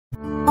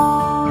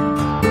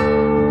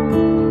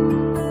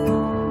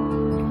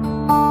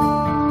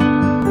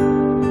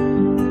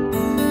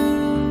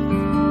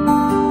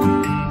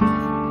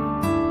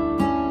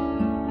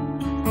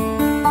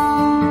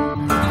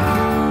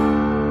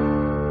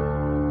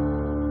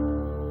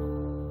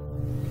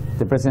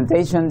The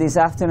presentation this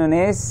afternoon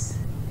is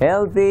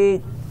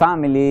Healthy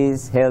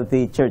Families,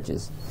 Healthy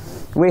Churches.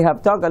 We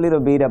have talked a little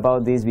bit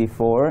about this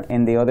before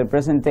in the other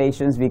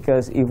presentations,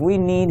 because if we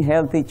need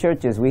healthy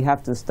churches, we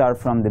have to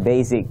start from the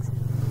basics,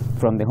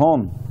 from the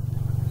home.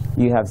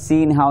 You have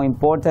seen how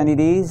important it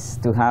is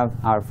to have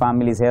our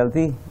families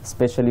healthy,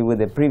 especially with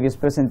the previous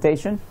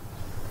presentation.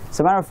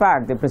 As a matter of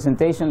fact, the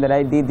presentation that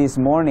I did this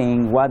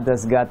morning, What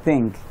Does God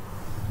Think?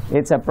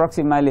 It's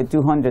approximately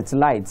 200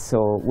 slides,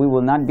 so we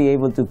will not be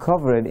able to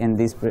cover it in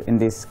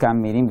this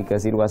camp meeting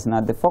because it was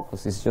not the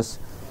focus. It's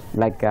just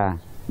like a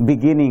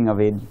beginning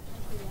of it.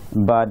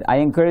 But I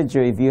encourage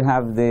you, if you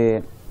have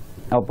the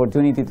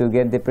opportunity to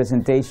get the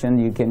presentation,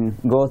 you can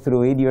go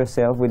through it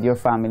yourself with your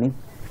family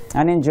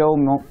and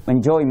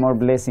enjoy more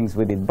blessings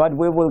with it. But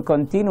we will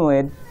continue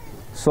it,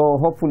 so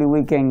hopefully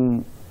we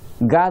can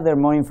gather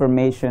more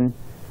information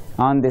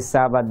on the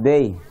Sabbath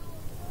day.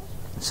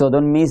 So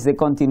don't miss the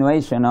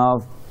continuation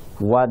of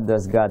What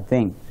Does God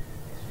Think?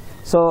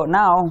 So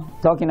now,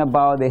 talking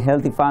about the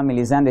healthy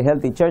families and the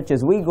healthy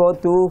churches, we go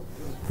to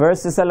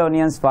 1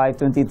 Thessalonians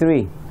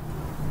 5:23.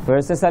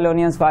 1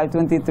 Thessalonians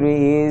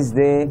 5:23 is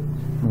the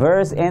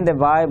verse in the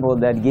Bible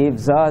that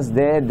gives us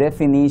the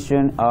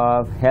definition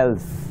of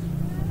health.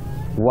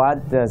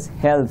 What does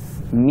health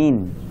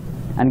mean?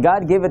 And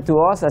God gave it to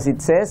us, as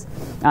it says,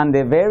 "And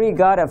the very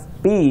God of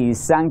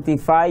peace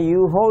sanctify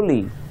you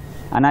wholly.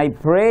 And I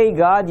pray,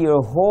 God,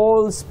 your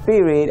whole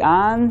spirit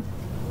and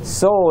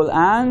soul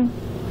and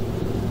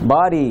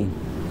body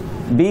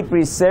be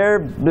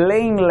preserved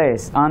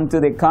blameless unto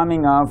the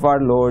coming of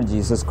our Lord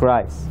Jesus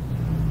Christ."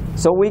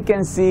 So we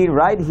can see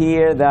right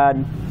here that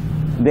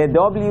the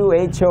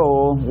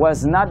WHO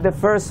was not the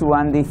first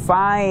one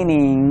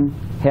defining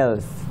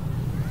health.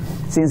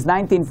 Since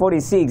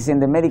 1946, in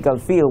the medical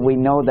field, we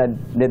know that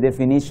the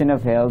definition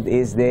of health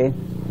is the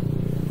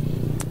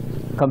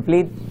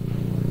complete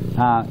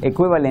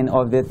equivalent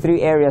of the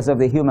three areas of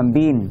the human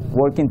being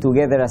working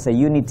together as a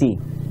unity.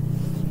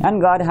 And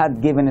God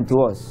had given it to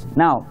us.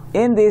 Now,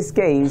 in this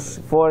case,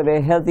 for the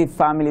healthy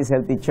families,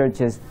 healthy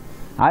churches,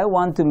 I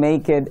want to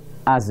make it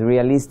as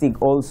realistic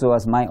also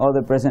as my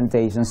other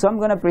presentation. So I'm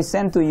going to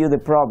present to you the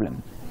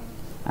problem.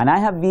 And I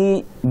have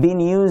been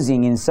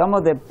using in some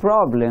of the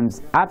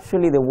problems,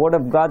 actually the Word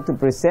of God, to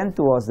present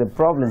to us the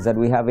problems that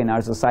we have in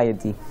our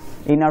society,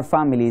 in our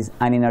families,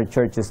 and in our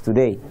churches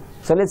today.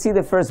 So let's see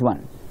the first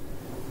one.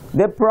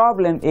 The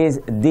problem is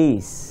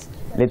this.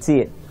 Let's see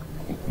it.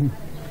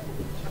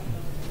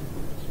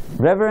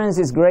 Reverence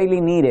is greatly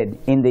needed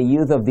in the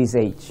youth of this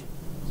age.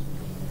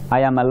 I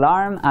am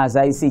alarmed as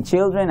I see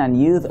children and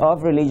youth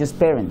of religious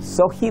parents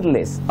so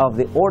heedless of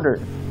the order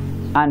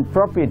and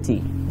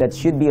propriety that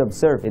should be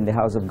observed in the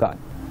house of God.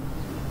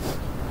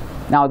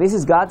 Now, this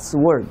is God's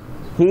word.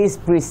 He is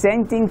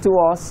presenting to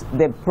us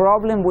the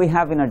problem we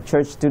have in our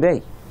church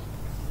today.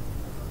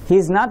 God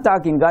is not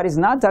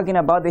talking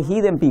about the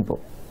heathen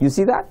people. You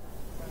see that?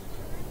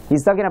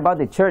 He's talking about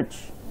the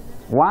church.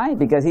 Why?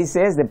 Because he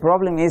says the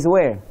problem is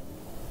where?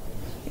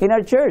 In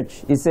our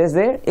church. It says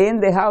there, in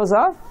the house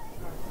of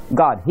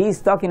God. He's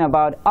talking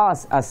about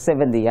us as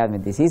Seventh-day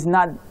Adventists. He's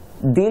not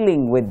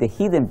dealing with the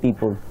heathen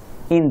people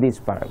in this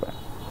paragraph.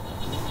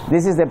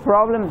 This is the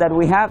problem that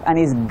we have, and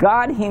it's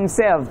God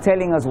Himself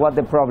telling us what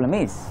the problem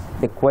is.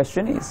 The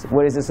question is,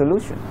 where is the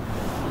solution?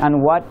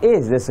 And what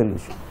is the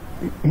solution?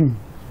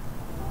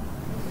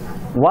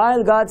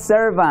 While God's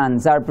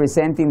servants are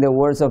presenting the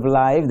words of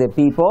life, the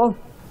people,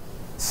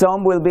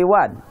 some will be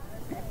what?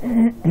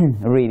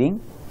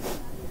 Reading.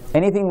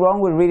 Anything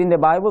wrong with reading the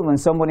Bible when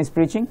someone is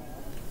preaching?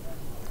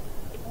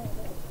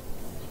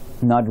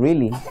 Not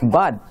really.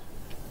 But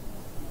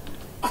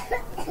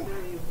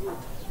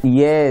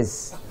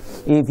yes,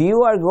 if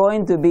you are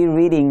going to be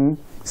reading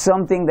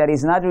something that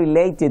is not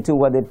related to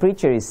what the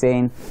preacher is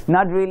saying,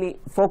 not really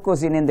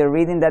focusing in the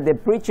reading that the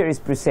preacher is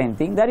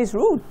presenting, that is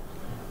rude.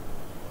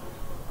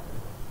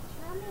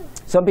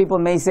 Some people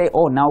may say,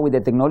 oh, now with the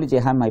technology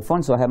I have my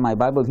phone, so I have my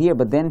Bible here,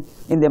 but then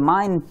in the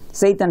mind,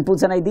 Satan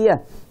puts an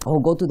idea. Oh,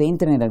 go to the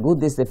internet and go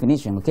this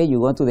definition. Okay, you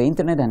go to the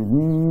internet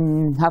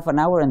and half an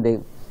hour and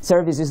the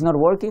service is not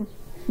working.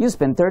 You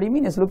spend 30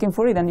 minutes looking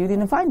for it and you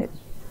didn't find it.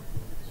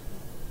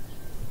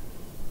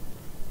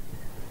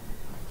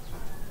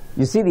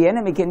 You see, the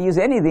enemy can use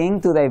anything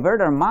to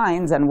divert our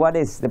minds, and what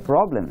is the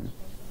problem?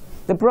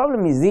 The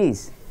problem is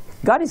this.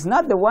 God is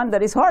not the one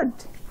that is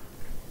hurt.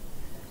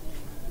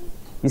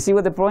 You see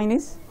what the point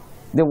is?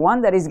 The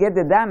one that is get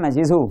the damage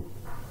is who?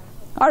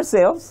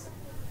 Ourselves.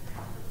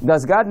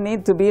 Does God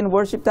need to be in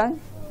worship time?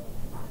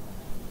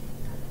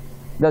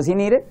 Does He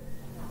need it?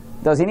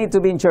 Does He need to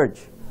be in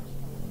church?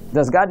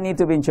 Does God need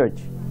to be in church?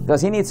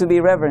 Does He need to be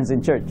reverenced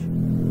in church?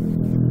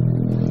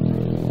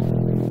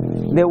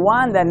 The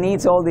one that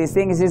needs all these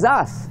things is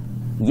us.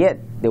 Yet,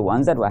 the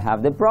ones that will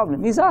have the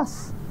problem is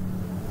us.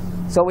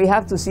 So we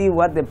have to see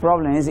what the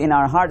problem is in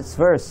our hearts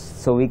first,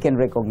 so we can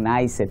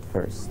recognize it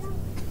first.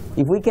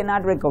 If we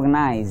cannot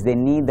recognize the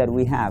need that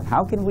we have,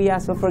 how can we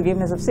ask for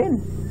forgiveness of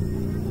sin?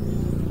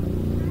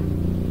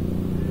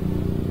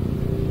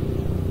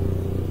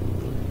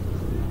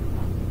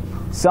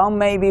 Some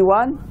may be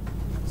what?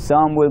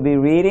 Some will be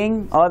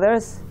reading,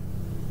 others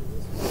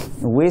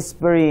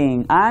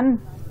whispering and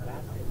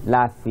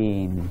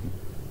laughing.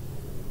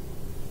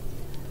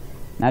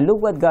 Now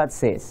look what God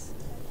says.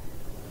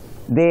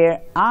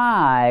 Their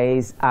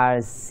eyes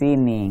are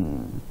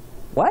sinning.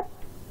 What?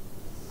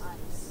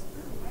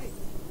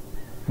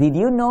 Did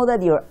you know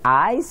that your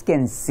eyes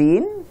can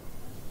sin?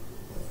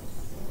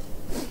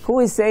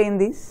 Who is saying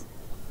this?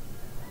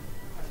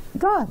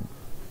 God.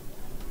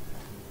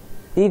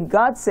 If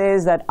God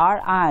says that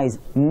our eyes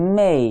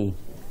may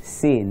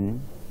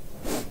sin,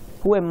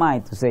 who am I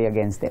to say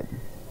against them?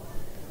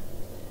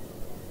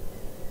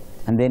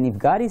 And then if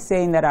God is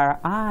saying that our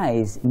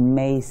eyes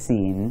may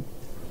sin,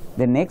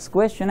 the next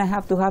question I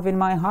have to have in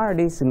my heart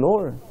is,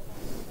 Lord,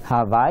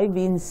 have I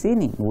been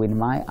sinning with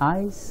my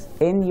eyes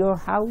in your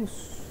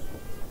house?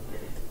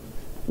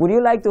 Would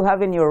you like to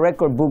have in your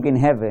record book in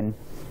heaven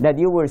that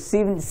you were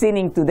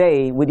sinning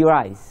today with your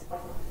eyes?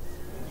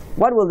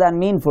 What will that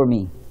mean for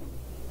me?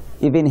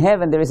 If in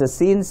heaven there is a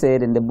sin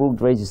said in the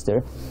book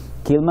register,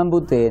 Kilman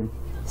Butet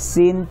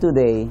sinned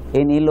today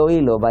in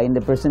Iloilo by in the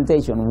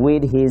presentation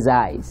with his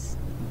eyes.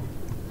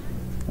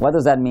 What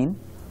does that mean?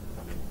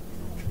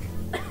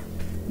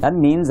 That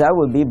means I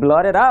will be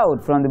blotted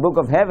out from the book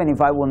of heaven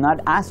if I will not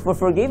ask for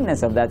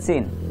forgiveness of that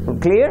sin.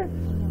 Clear?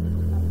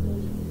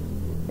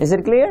 Is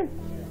it clear?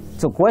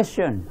 It's a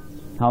question.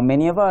 How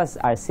many of us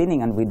are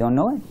sinning and we don't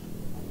know it?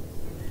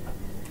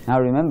 Now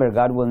remember,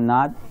 God will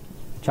not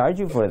charge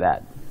you for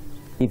that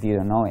if you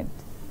don't know it.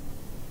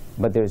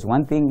 But there's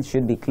one thing that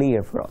should be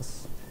clear for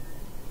us.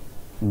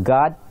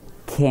 God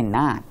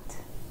cannot.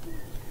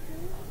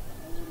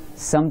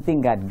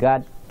 Something that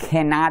God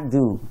cannot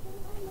do.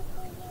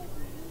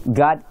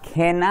 God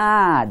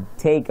cannot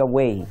take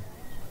away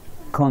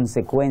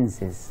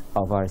consequences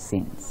of our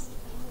sins.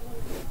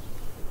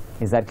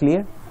 Is that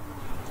clear?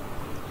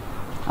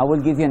 I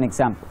will give you an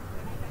example.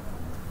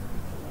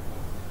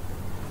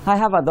 I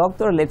have a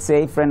doctor, let's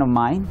say, a friend of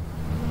mine,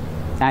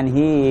 and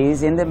he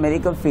is in the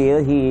medical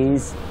field, he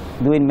is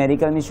doing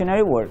medical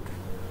missionary work.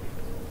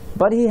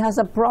 But he has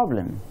a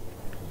problem.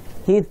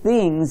 He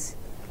thinks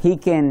he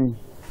can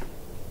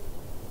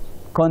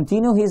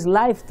continue his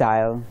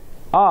lifestyle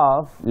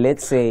of,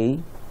 let's say,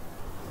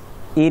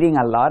 eating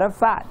a lot of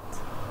fat.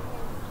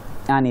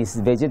 And he's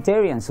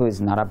vegetarian, so it's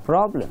not a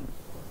problem.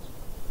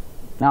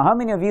 Now, how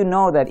many of you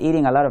know that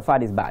eating a lot of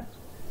fat is bad?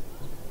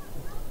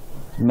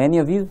 Many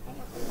of you.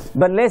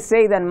 But let's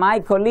say that my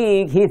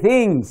colleague, he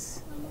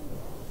thinks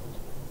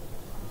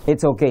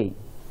it's okay.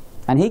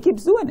 And he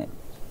keeps doing it.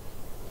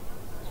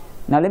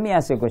 Now, let me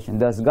ask you a question.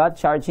 Does God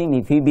charge him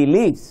if he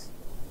believes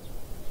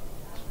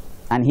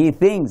and he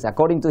thinks,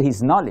 according to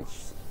his knowledge,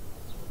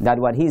 that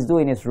what he's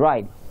doing is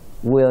right?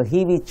 Will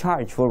he be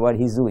charged for what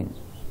he's doing?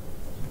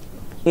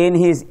 In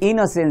his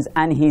innocence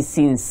and his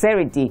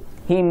sincerity,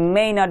 he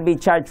may not be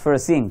charged for a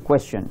sin.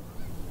 Question.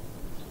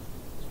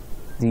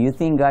 Do you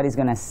think God is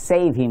going to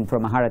save him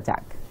from a heart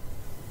attack?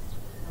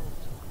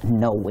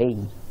 No way.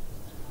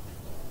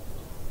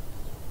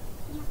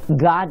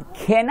 God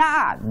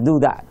cannot do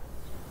that.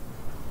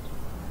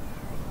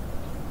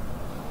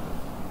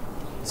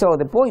 So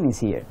the point is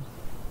here.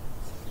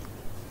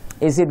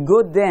 Is it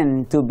good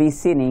then to be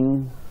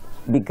sinning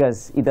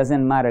because it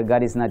doesn't matter,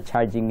 God is not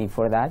charging me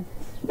for that?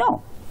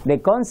 No. The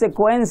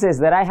consequences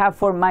that I have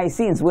for my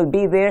sins will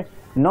be there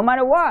no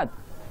matter what.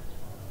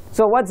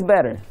 So what's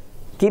better?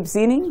 Keep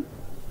sinning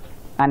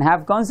and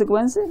have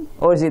consequences?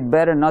 Or is it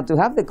better not to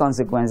have the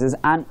consequences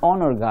and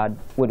honor God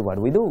with what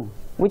we do?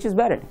 Which is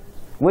better?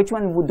 Which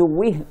one do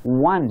we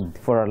want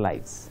for our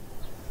lives?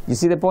 You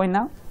see the point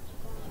now?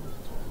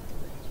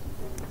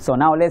 So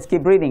now let's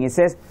keep reading. It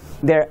says,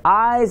 their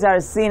eyes are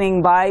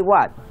sinning by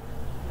what?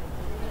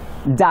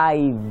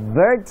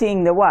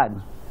 Diverting the what?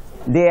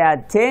 The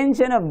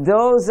attention of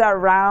those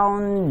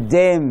around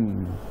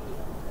them.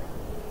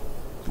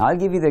 I'll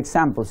give you the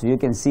example so you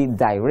can see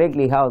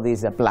directly how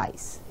this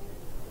applies.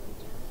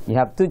 You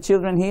have 2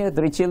 children here,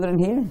 3 children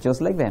here,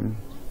 just like them.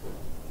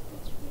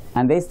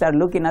 And they start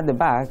looking at the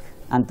back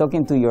and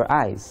talking to your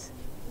eyes.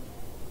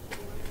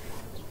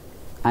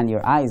 And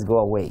your eyes go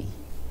away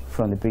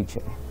from the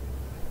preacher.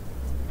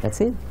 That's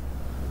it.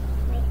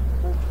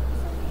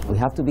 We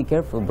have to be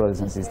careful, brothers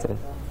and sisters.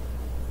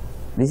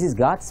 This is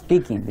God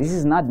speaking. This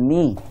is not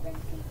me.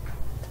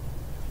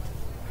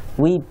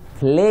 We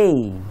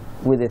play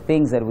with the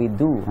things that we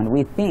do, and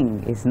we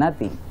think it's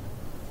nothing.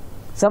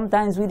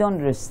 Sometimes we don't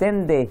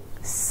understand the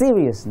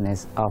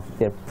seriousness of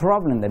the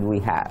problem that we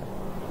have.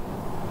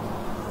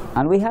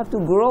 And we have to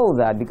grow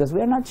that because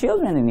we are not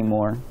children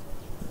anymore.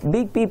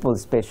 Big people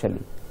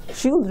especially.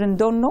 Children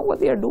don't know what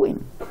they are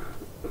doing.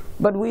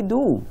 But we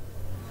do.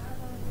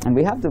 And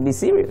we have to be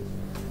serious.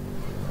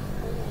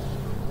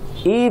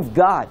 If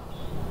God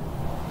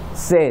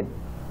said,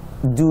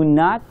 do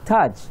not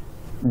touch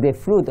the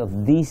fruit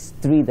of this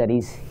tree that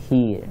is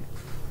here,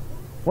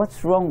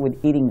 what's wrong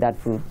with eating that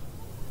fruit?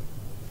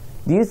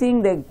 Do you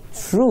think the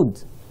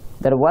fruit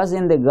that was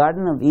in the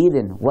Garden of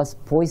Eden was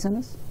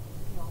poisonous?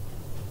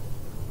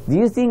 Do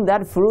you think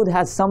that fruit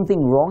has something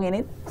wrong in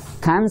it?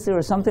 Cancer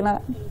or something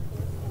like that?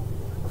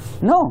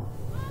 No.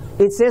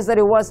 It says that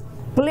it was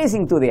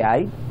pleasing to the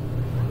eye.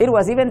 It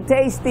was even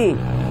tasty.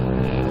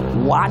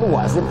 What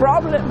was the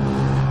problem?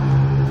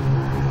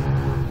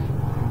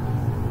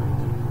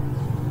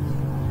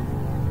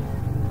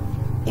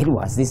 It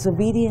was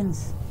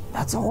disobedience.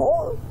 That's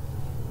all.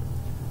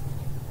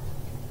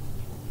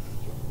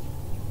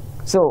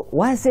 So,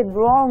 what is it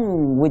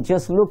wrong with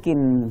just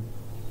looking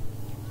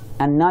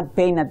and not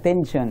paying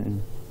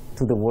attention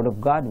to the Word of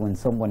God when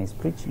someone is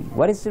preaching?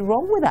 What is it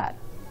wrong with that?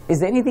 Is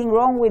there anything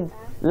wrong with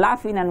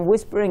laughing and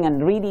whispering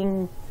and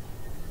reading?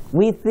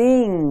 We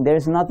think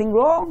there's nothing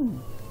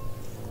wrong.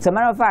 As a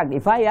matter of fact,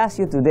 if I ask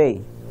you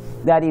today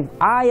that if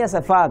I as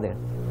a father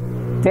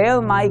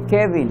tell my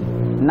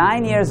Kevin,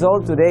 9 years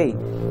old today,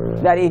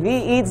 that if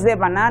he eats the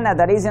banana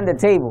that is on the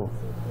table,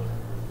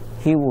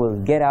 he will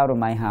get out of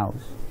my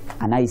house,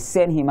 and I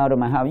send him out of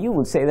my house, you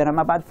would say that I'm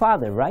a bad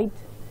father, right?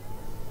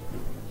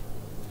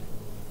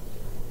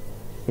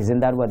 Isn't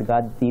that what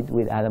God did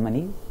with Adam and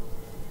Eve?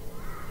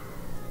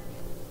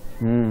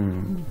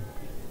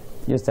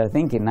 You start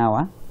thinking now,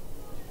 huh?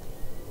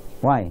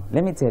 Why?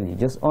 Let me tell you,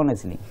 just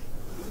honestly.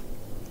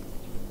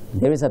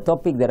 There is a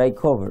topic that I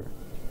cover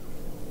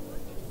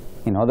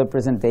in other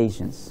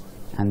presentations,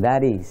 and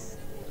that is,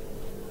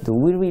 do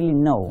we really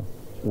know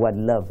what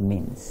love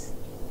means?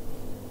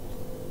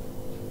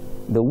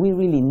 Do we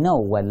really know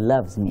what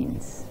love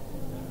means?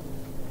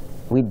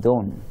 We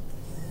don't.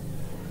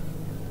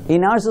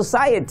 In our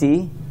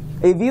society,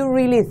 if you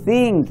really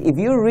think, if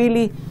you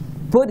really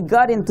put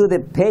God into the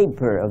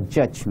paper of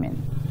judgment,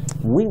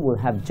 we will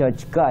have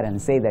judged God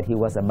and say that He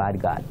was a bad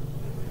God.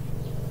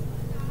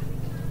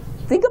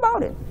 Think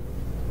about it.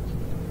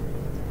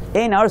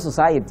 In our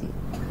society.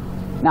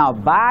 Now,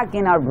 back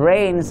in our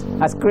brains,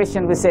 as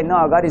Christians, we say,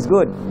 no, God is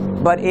good.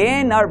 But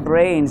in our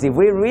brains, if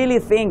we really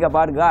think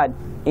about God,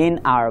 in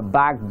our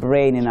back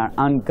brain, in our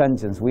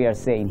unconscious, we are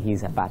saying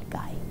He's a bad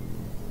guy.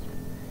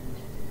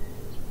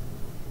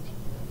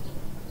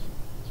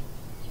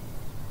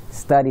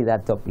 Study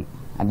that topic,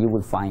 and you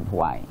will find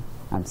why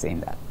I'm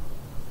saying that.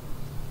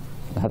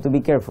 You have to be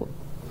careful.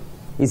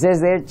 He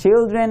says there,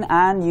 children,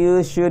 and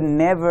you should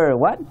never,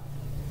 what?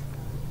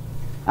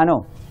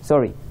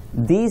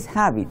 This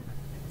habit,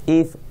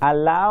 if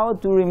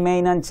allowed to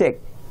remain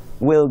unchecked,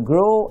 will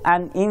grow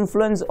and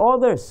influence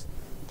others.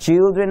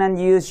 Children and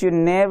youth should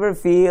never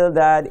feel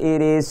that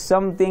it is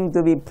something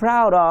to be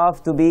proud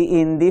of to be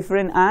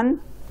indifferent and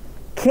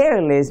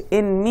careless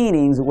in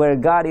meetings where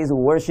God is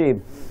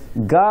worshipped.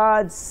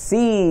 God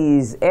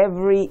sees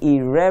every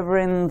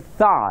irreverent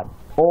thought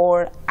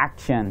or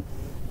action,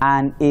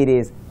 and it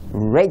is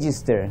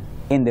registered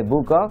in the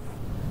book of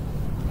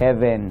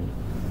heaven.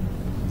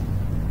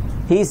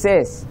 He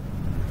says,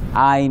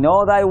 I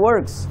know thy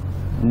works.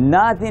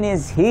 Nothing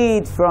is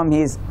hid from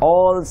His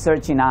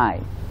all-searching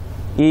eye.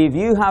 If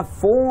you have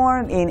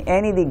formed in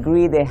any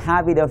degree the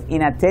habit of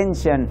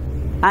inattention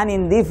and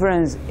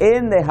indifference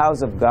in the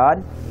house of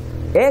God,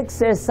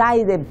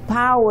 exercise the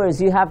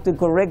powers you have to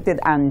correct it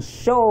and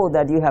show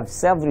that you have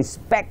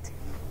self-respect.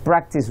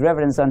 Practice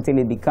reverence until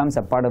it becomes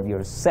a part of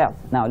yourself.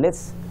 Now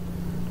let's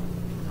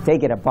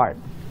take it apart.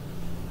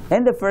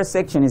 In the first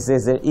section it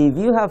says that if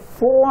you have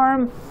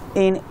formed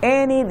in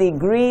any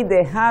degree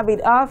the habit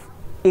of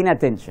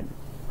inattention.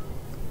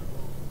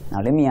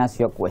 Now let me ask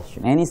you a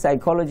question. Any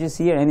psychologists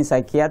here, any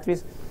psychiatric,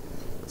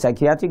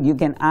 you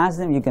can ask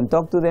them, you can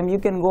talk to them, you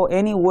can go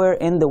anywhere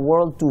in the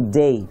world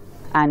today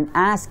and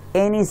ask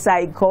any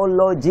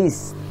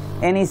psychologist,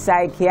 any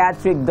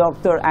psychiatric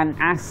doctor, and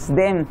ask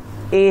them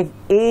if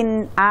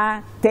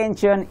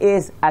inattention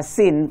is a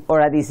sin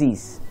or a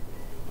disease.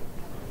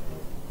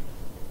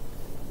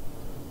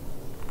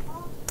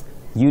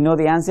 You know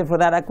the answer for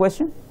that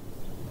question?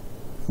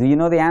 Do you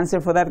know the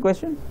answer for that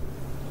question?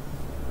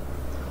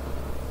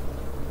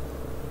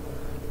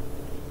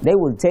 They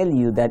will tell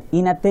you that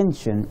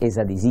inattention is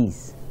a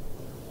disease.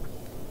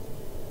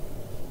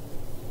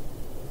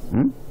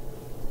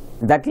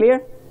 Is that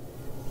clear?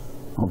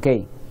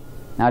 Okay.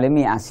 Now let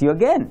me ask you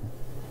again.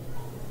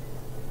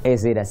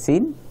 Is it a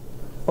sin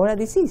or a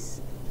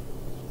disease?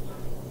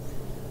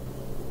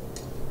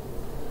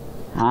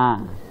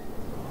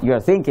 You're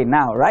thinking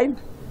now, right?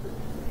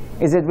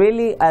 Is it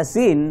really a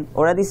sin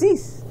or a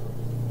disease?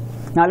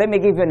 Now let me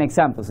give you an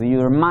example so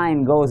your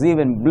mind goes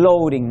even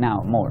bloating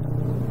now more.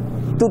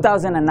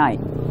 2009.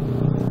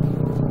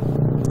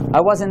 I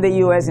was in the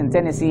U.S. in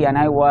Tennessee, and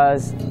I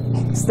was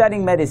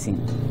studying medicine.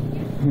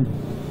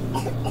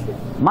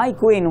 My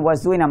queen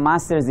was doing a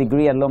master's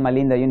degree at Loma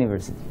Linda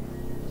University.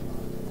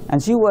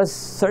 And she was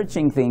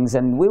searching things,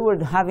 and we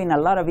were having a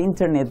lot of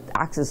internet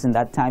access in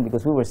that time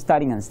because we were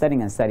studying and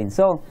studying and studying.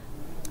 So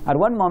at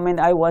one moment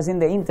I was in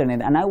the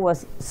internet and I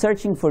was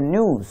searching for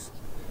news.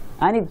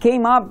 And it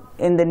came up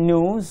in the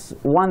news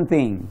one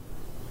thing.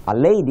 A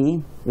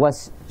lady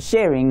was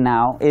sharing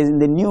now in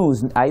the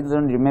news, I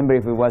don't remember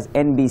if it was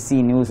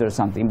NBC News or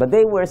something, but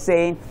they were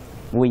saying,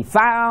 we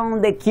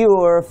found the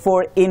cure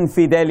for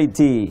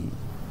infidelity.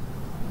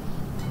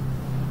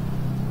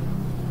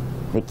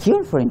 The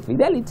cure for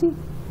infidelity?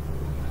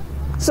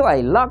 So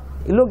I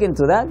look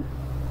into that.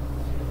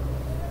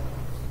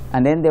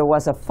 And then there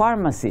was a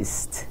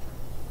pharmacist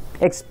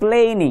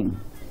explaining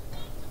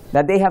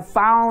that they have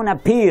found a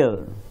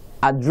pill,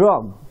 a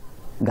drug,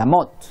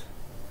 gamot.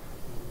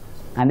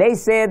 And they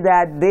said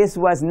that this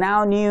was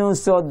now new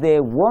so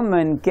the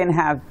woman can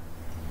have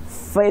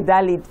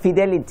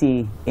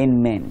fidelity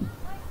in men.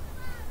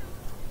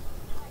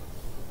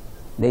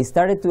 They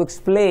started to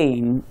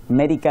explain,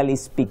 medically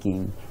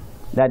speaking,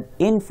 that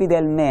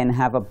infidel men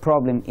have a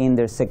problem in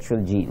their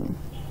sexual gene.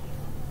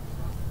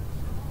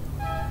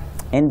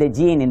 In the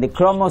gene, in the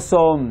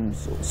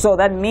chromosomes. So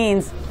that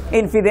means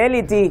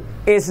infidelity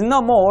is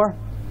no more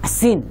a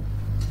sin.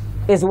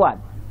 It's what?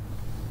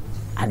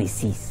 A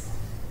disease.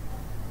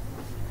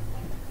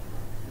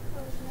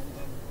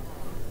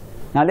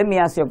 Now let me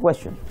ask you a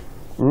question.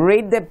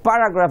 Read the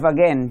paragraph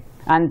again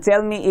and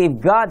tell me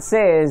if God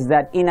says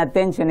that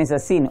inattention is a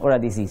sin or a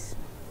disease.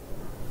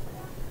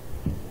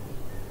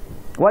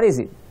 What is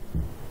it?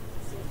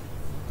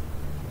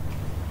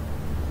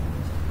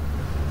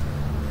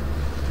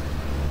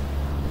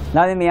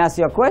 Now let me ask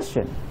you a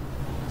question,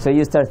 so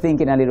you start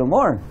thinking a little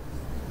more.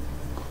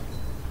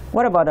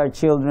 What about our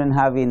children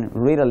having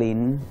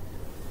Ritalin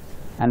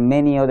and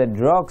many other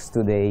drugs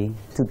today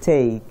to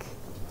take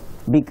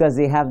because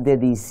they have the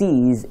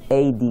disease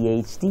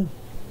ADHD?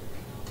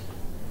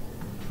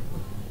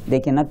 They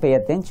cannot pay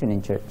attention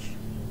in church.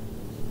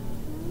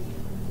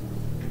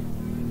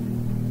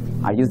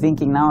 Are you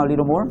thinking now a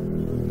little more?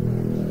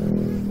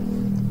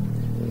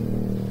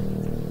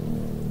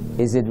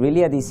 Is it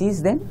really a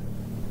disease then?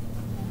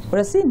 Or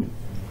a sin?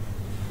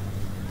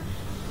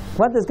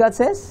 What does God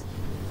says?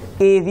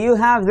 If you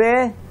have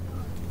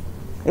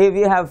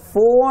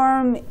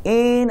formed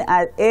in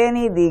at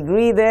any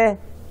degree the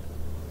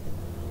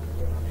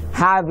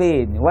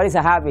habit. What is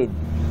a habit?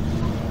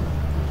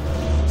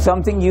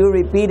 Something you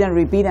repeat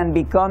and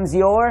becomes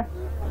your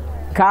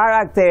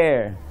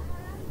character.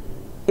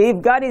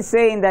 If God is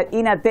saying that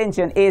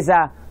inattention is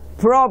a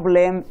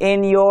problem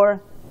in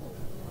your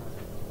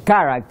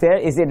character,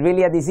 is it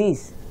really a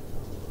disease?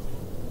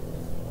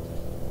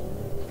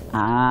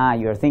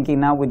 You're thinking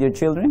now with your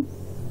children?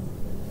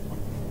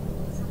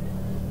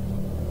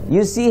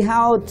 You see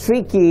how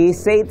tricky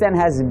Satan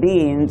has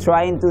been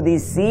trying to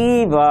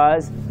deceive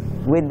us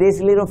with this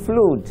little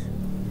fruit.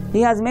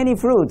 He has many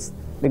fruits.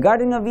 The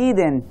Garden of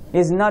Eden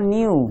is not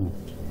new.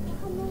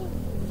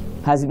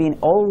 Has been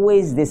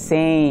always the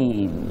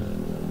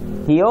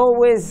same. He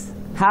always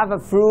have a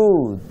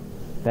fruit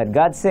that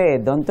God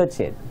said, don't touch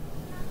it.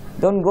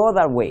 Don't go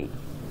that way.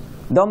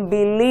 Don't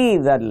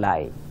believe that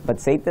lie. But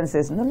Satan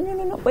says, no,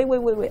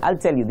 wait, I'll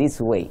tell you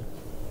this way.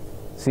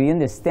 So you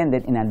understand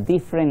it in a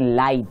different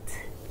light.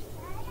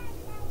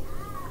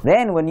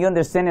 Then when you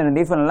understand it in a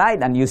different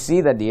light and you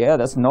see that, yeah,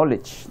 that's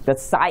knowledge,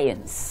 that's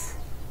science.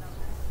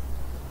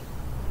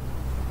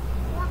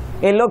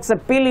 It looks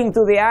appealing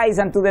to the eyes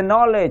and to the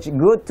knowledge,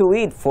 good to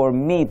eat for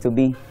me to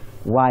be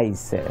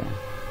wiser.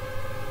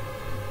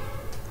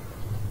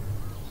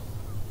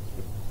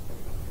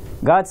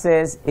 God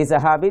says it's a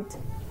habit,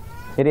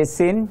 it is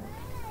sin,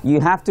 you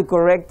have to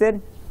correct it,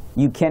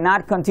 you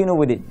cannot continue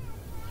with it.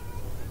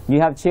 You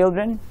have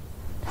children,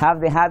 have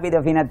the habit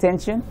of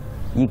inattention,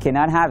 you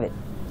cannot have it.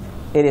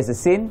 It is a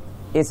sin,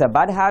 it's a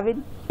bad habit,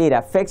 it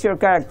affects your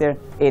character,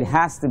 it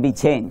has to be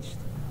changed.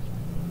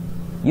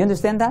 You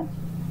understand that?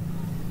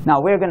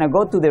 Now we're going to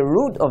go to the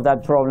root of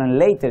that problem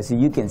later so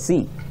you can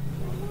see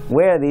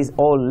where these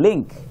all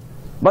link.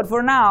 But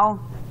for now,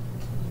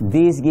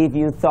 these give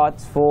you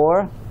thoughts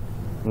for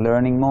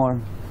learning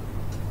more,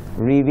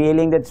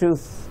 revealing the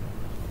truth.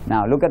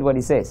 Now look at what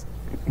he says.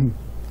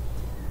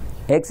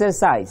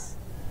 Exercise.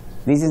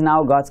 This is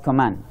now God's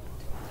command.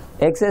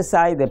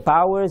 Exercise the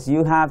powers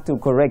you have to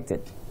correct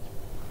it.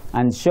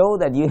 And show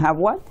that you have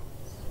what?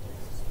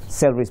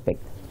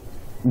 Self-respect.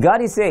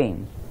 God is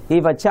saying,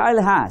 if a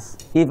child has,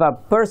 if a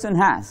person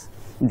has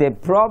the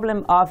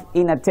problem of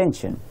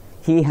inattention,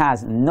 he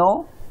has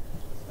no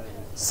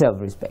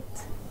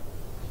self-respect.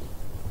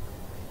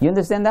 You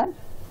understand that?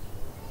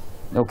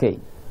 Okay.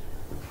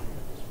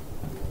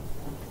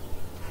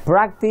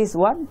 Practice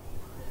what?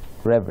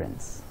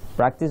 Reverence.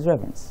 Practice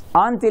reverence.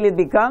 Until it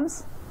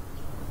becomes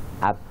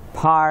a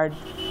part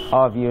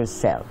of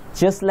yourself.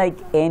 Just like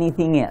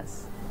anything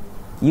else.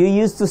 You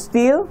used to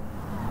steal?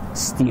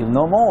 Steal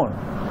no more.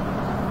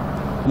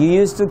 You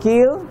used to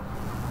kill?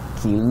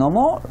 Kill no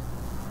more.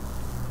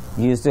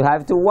 You used to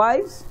have 2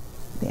 wives?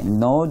 Then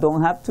no,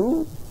 don't have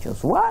 2,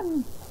 just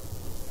 1.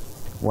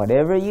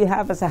 Whatever you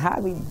have as a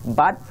habit,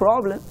 bad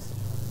problems,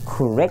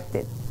 correct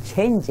it,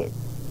 change it.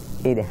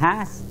 It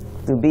has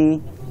to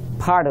be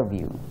part of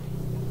you.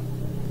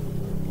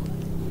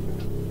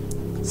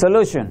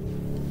 Solution.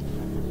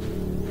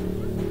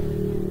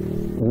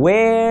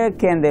 Where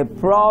can the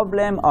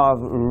problem of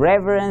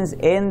reverence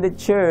in the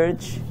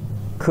church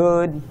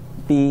could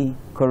be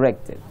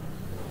corrected?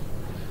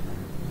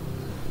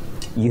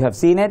 You have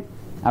seen it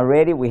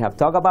already. We have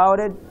talked about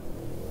it.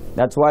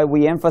 That's why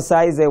we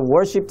emphasize the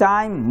worship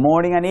time,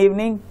 morning and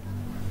evening.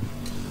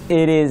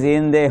 It is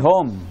in the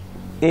home.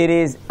 It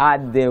is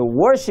at the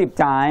worship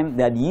time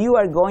that you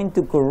are going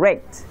to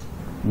correct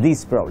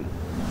this problem.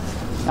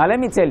 Now let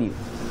me tell you,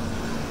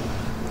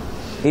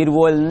 it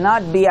will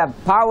not be a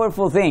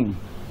powerful thing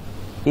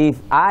if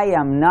I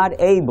am not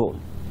able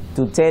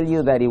to tell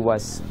you that it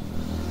was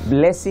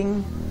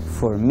blessing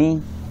for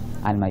me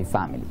and my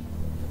family.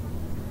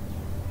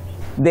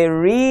 The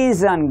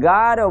reason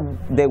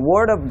the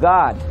Word of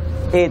God,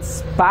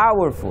 it's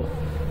powerful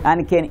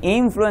and can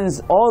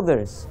influence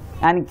others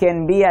and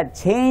can be a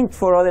change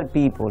for other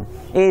people,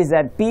 is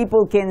that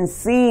people can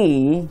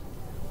see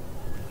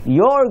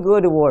your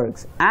good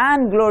works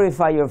and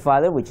glorify your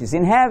Father which is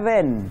in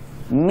heaven.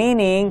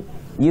 Meaning,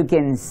 you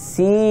can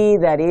see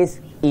that it's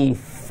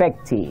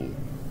effective.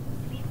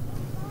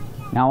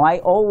 Now, I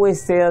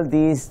always tell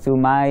this to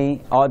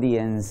my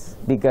audience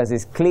because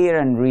it's clear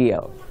and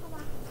real.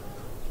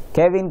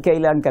 Kevin,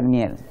 Kayla, and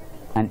Carmiel,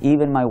 and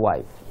even my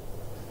wife.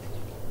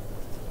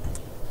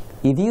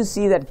 If you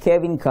see that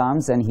Kevin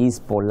comes and he's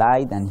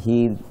polite and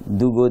he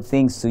do good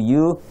things to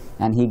you,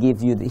 and he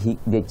gives you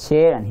the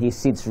chair and he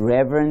sits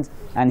reverent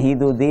and he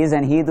do this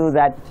and he do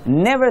that,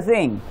 never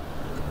think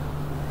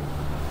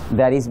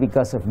that is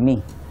because of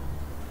me.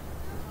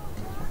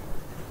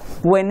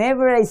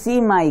 Whenever I see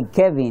my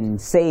Kevin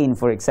saying,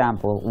 for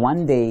example,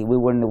 one day we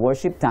were in the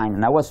worship time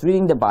and I was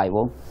reading the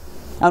Bible,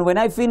 and when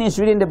I finished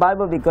reading the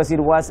Bible, because it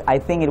was, I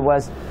think it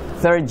was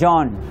 3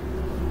 John,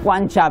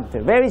 one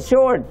chapter, very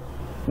short,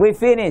 we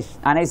finished,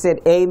 and I said,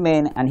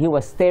 Amen, and he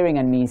was staring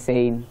at me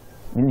saying,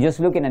 just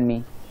looking at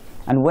me.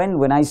 And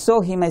when I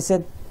saw him, I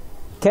said,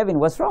 Kevin,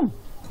 what's wrong?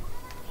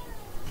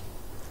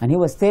 And he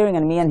was staring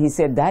at me and he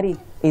said, Daddy,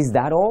 is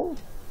that all?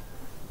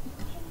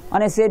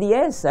 And I said,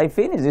 yes, I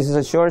finished. This is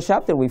a short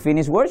chapter. We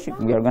finished worship.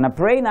 We are going to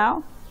pray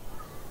now.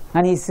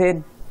 And he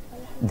said,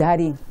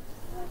 Daddy,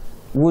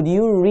 would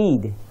you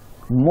read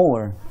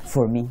more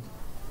for me?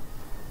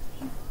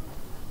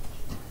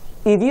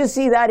 If you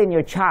see that in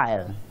your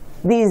child,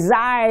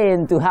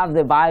 desiring to have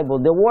the Bible,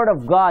 the Word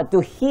of God,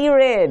 to hear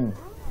it,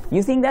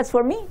 you think that's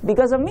for me,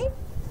 because of me?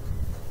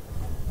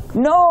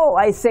 No,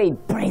 I say,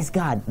 praise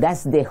God.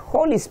 That's the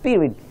Holy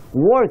Spirit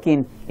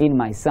working in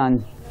my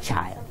son's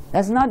child.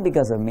 That's not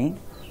because of me.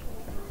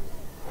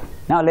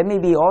 Now, let me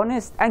be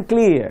honest and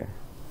clear.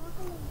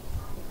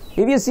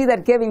 If you see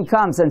that Kevin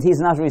comes and he's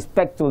not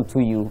respectful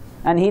to you,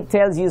 and he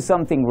tells you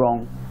something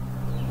wrong,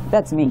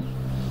 that's me.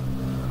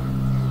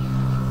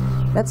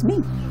 That's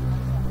me.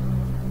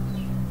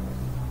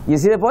 You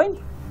see the point?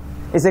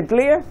 Is it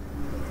clear?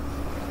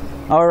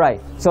 All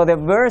right. So the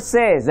verse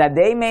says that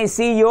they may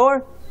see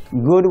your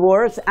good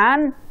works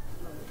and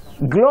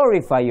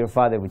glorify your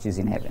Father which is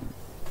in heaven.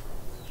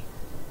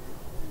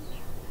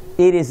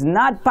 It is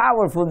not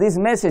powerful, this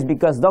message,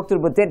 because Dr.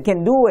 Botet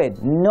can do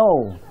it.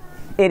 No.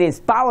 It is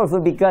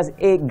powerful because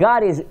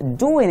God is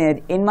doing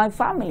it in my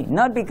family,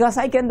 not because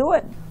I can do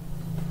it.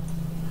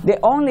 The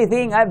only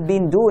thing I've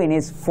been doing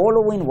is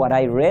following what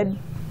I read,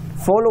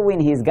 following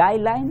His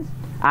guidelines.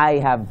 I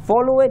have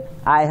followed it.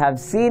 I have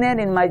seen it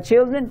in my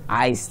children.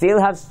 I still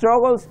have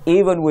struggles,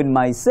 even with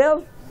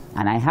myself.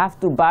 And I have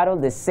to battle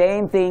the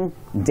same thing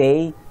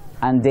day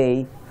and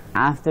day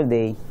after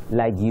day,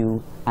 like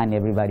you and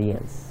everybody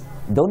else.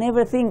 Don't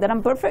ever think that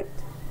I'm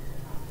perfect.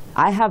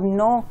 I have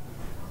no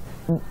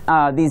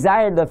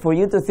desire for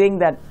you to think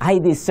that I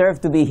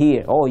deserve to be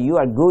here. Oh, you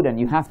are good and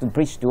you have to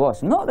preach to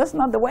us. No, that's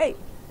not the way.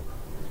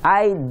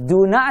 I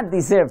do not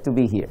deserve to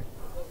be here.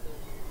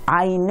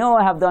 I know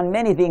I have done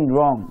many things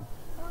wrong.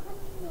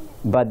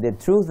 But the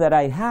truth that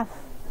I have,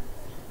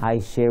 I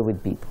share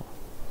with people.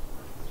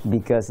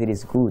 Because it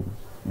is good.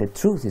 The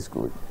truth is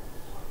good.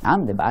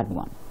 I'm the bad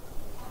one.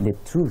 The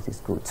truth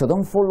is good. So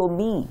don't follow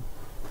me.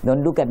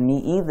 Don't look at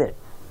me either.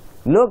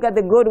 Look at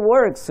the good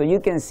works so you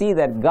can see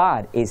that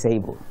God is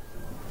able.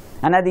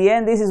 And at the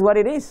end, this is what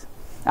it is.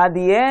 At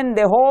the end,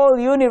 the whole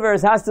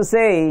universe has to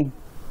say,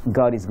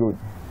 God is good.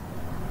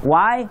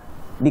 Why?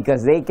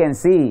 Because they can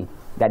see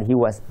that He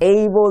was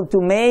able to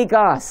make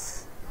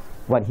us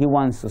what He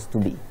wants us to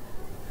be.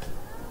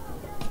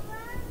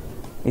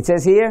 It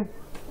says here,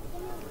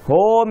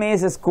 home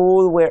is a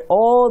school where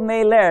all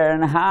may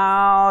learn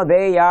how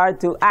they are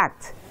to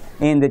act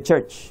in the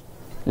church.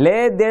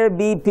 Let there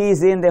be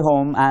peace in the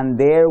home, and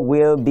there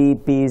will be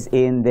peace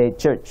in the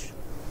church.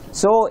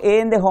 So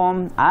in the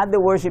home, at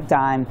the worship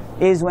time,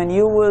 is when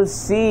you will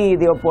see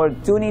the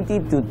opportunity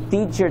to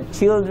teach your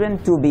children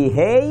to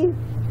behave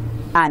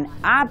and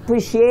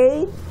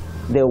appreciate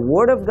the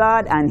Word of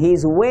God and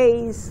His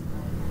ways.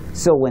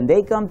 So when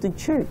they come to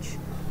church,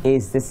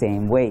 it's the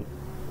same way.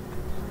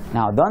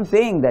 Now, don't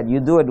think that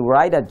you do it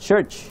right at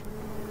church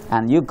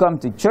and you come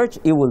to church,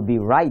 it will be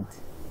right.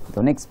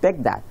 Don't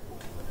expect that.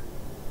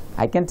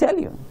 I can tell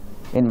you,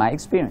 in my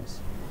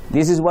experience,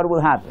 this is what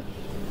will happen.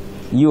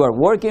 You are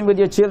working with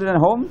your children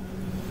at home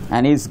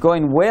and it's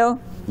going well.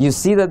 You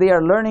see that they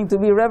are learning to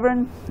be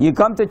reverent. You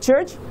come to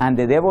church and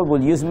the devil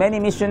will use many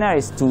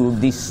missionaries to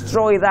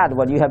destroy that,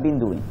 what you have been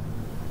doing.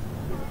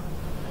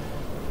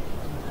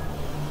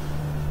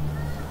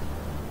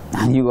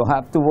 And you will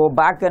have to go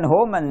back and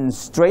home and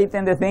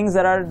straighten the things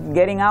that are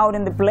getting out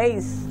in the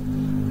place.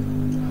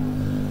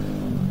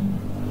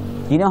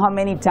 You know how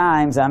many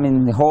times I'm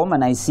in the home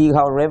and I see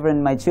how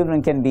reverent my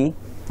children can be?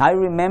 I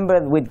remember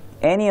with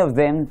any of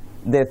them,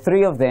 the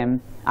three of them,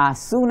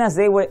 as soon as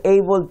they were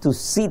able to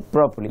sit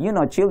properly. You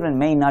know, children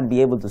may not be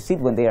able to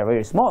sit when they are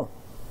very small,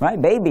 right?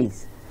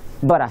 Babies.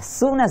 But as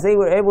soon as they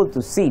were able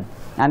to sit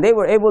and they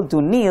were able to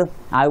kneel,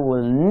 I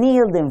will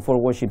kneel them for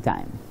worship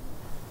time.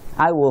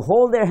 I will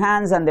hold their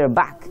hands and their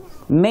back,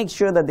 make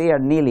sure that they are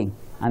kneeling,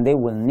 and they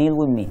will kneel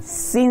with me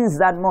since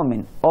that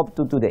moment up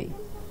to today.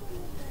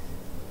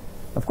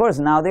 Of course,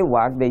 now they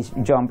walk, they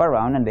jump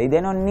around, and they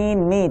don't need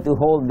me to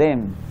hold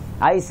them.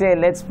 I say,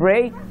 let's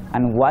pray,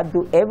 and what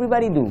do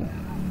everybody do?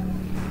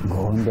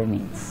 Go on their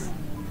knees.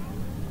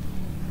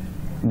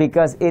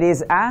 Because it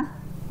is a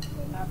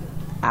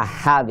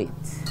habit.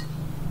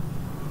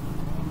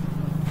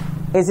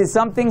 Is it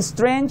something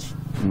strange?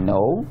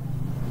 No.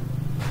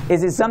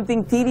 Is it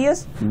something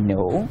tedious?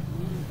 No.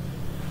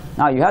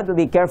 Now, you have to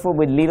be careful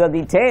with little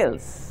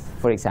details.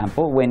 For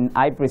example, when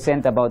I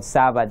present about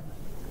Sabbath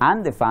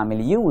and the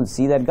family, you will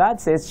see that God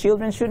says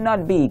children should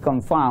not be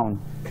confined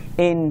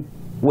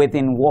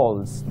within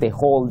walls the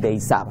whole day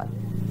Sabbath.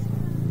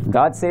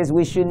 God says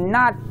we should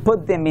not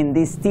put them in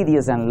these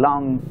tedious and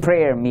long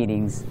prayer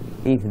meetings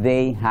if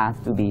they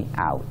have to be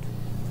out.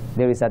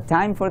 There is a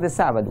time for the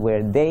Sabbath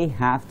where they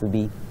have to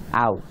be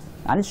out.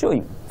 I'll show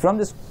you from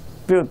the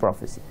Spirit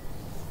prophecy.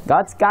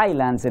 God's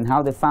guidelines and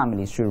how the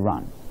family should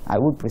run. I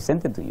will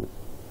present it to you.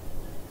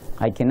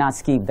 I cannot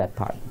skip that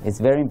part. It's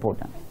very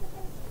important.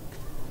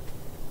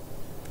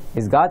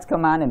 It's God's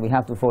command and we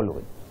have to follow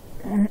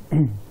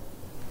it.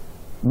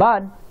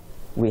 But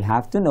we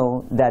have to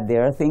know that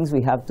there are things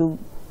we have to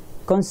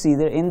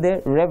consider in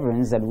the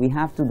reverence that we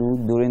have to do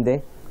during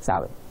the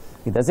Sabbath.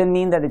 It doesn't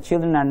mean that the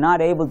children are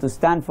not able to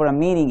stand for a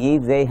meeting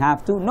if they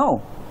have to.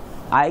 No.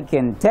 I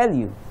can tell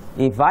you,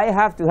 if I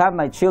have to have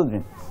my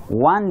children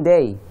one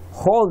day,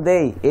 whole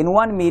day, in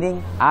one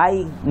meeting,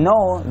 I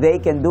know they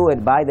can do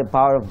it by the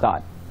power of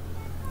God.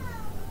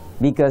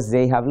 Because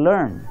they have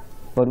learned.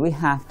 But we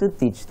have to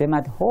teach them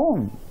at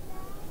home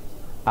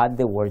at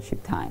the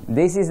worship time.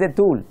 This is the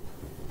tool.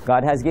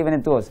 God has given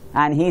it to us.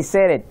 And He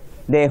said it.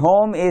 The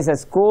home is a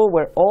school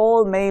where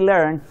all may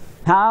learn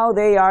how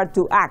they are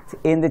to act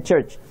in the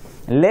church.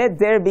 Let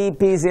there be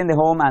peace in the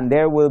home and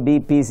there will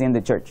be peace in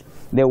the church.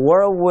 The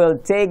world will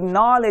take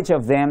knowledge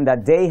of them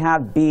that they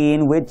have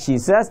been with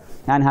Jesus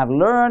and have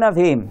learned of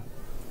Him.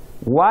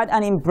 What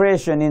an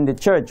impression in the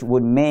church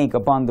would make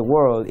upon the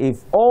world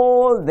if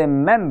all the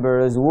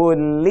members would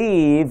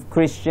live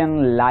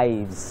Christian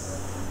lives.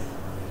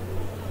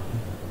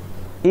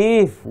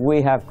 If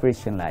we have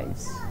Christian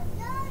lives,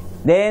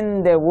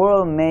 then the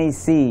world may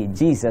see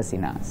Jesus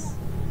in us.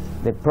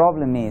 The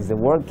problem is the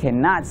world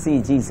cannot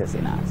see Jesus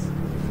in us.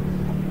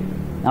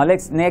 Now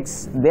let's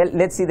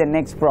see the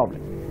next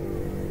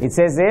problem. It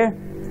says there,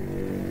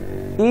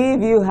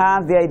 if you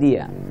have the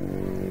idea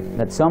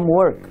that some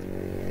work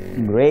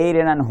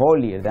greater and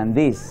holier than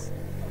this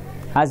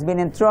has been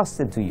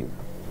entrusted to you,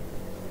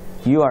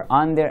 you are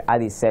under a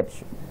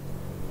deception.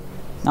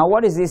 Now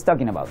what is this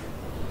talking about?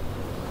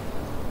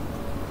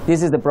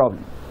 This is the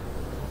problem.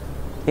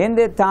 In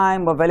the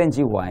time of Ellen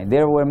G. White,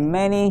 there were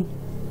many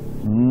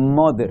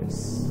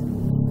mothers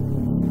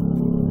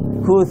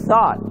who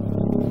thought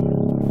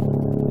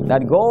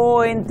that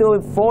going to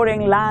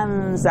foreign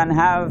lands and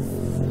have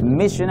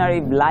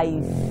missionary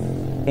life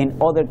in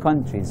other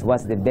countries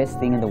was the best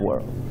thing in the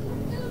world.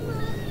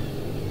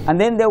 And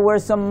then there were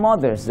some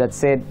mothers that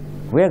said,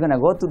 we're going to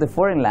go to the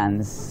foreign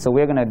lands, so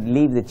we're going to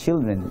leave the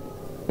children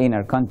in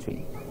our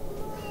country.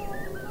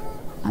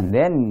 And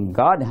then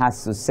God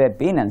has to step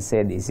in and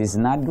say, this is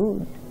not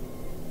good.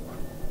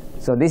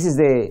 So this is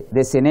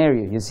the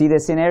scenario. You see the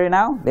scenario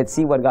now? Let's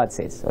see what God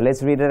says. So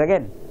let's read it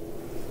again.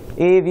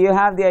 If you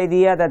have the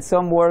idea that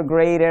some work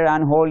greater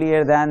and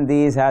holier than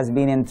this has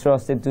been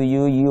entrusted to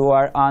you, you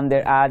are under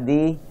a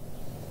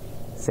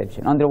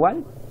deception. Under what?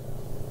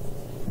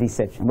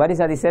 Deception. What is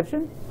a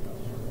deception?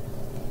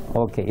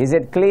 Okay. Is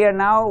it clear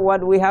now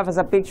what we have as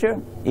a picture?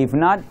 If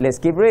not, let's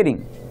keep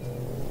reading.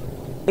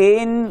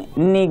 In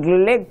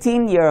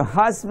neglecting your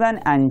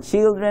husband and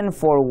children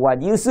for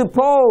what you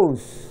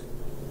suppose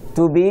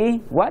to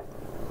be what?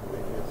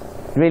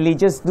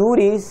 Religious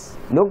duties.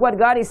 Look what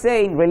God is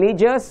saying.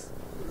 Religious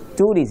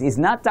duties. He's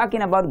not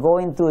talking about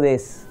going to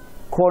this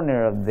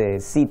corner of the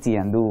city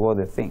and do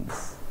other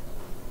things.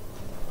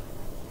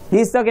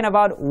 He's talking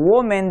about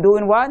women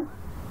doing what?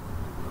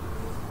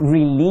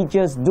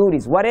 Religious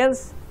duties. What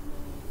else?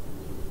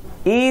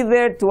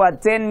 Either to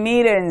attend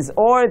meetings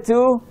or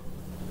to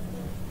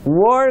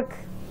work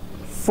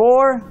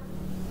for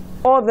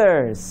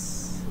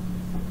others.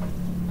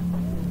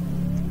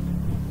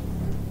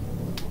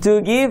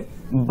 To give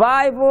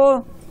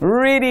Bible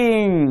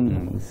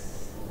readings.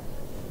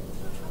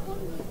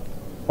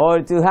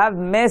 Or to have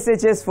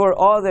messages for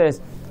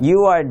others.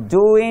 You are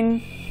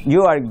going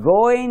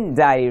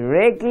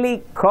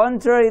directly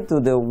contrary to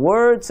the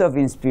words of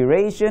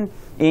inspiration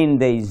in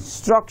the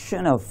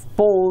instruction of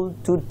Paul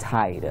to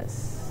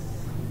Titus.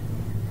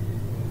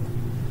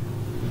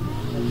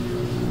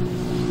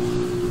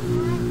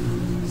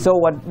 So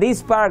what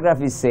this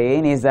paragraph is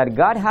saying is that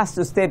God has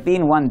to step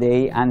in one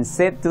day and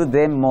said to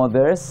them,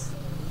 mothers,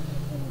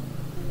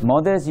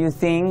 you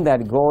think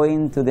that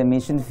going to the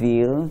mission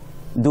field,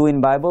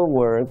 doing Bible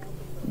work,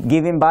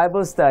 giving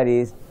Bible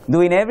studies,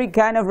 doing every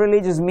kind of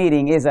religious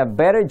meeting is a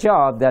better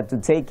job than to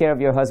take care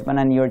of your husband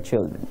and your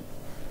children.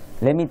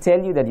 Let me tell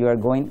you that you are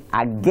going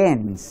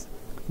against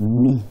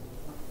me.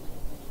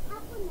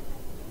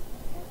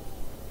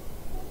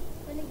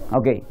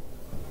 Okay.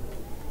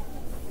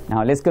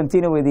 Now let's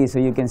continue with this so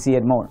you can see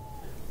it more.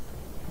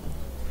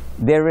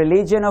 The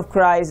religion of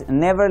Christ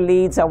never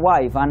leads a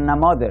wife and a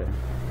mother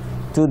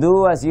to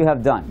do as you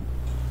have done.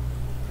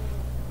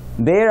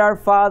 There are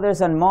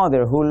fathers and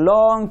mothers who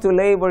long to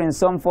labor in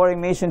some foreign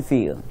mission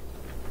field.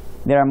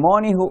 There are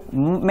many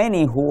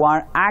who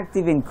are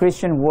active in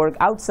Christian work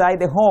outside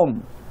the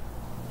home,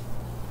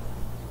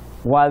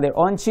 while their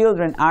own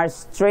children are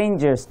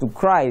strangers to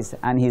Christ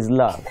and His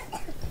love.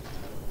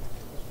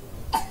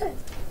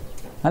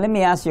 Now let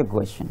me ask you a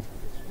question.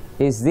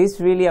 Is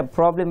this really a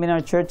problem in our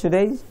church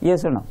today?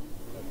 Yes or no?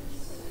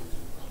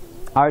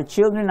 Our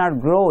children are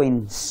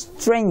growing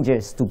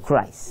strangers to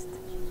Christ.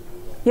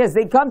 Yes,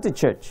 they come to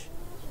church.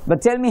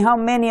 But tell me how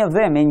many of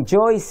them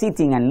enjoy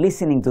sitting and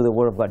listening to the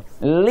Word of God.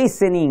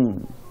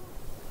 Listening.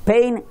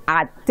 Paying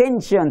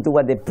attention to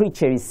what the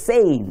preacher is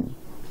saying.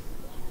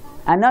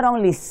 And not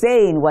only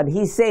saying what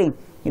he's saying,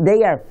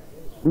 they are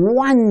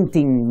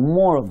wanting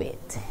more of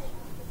it.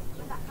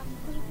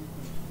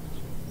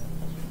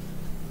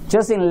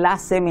 Just in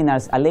last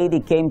seminars, a lady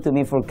came to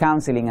me for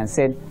counseling and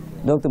said,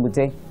 Dr.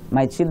 Bute,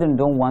 my children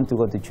don't want to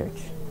go to church.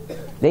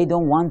 They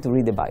don't want to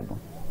read the Bible.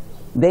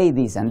 They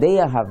this, and they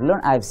have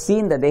learned. I've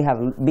seen that they have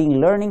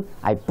been learning.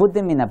 I put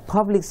them in a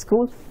public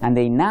school, and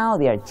they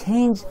are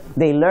changed.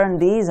 They learn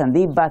this and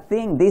this bad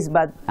thing, this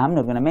bad. I'm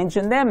not going to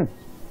mention them.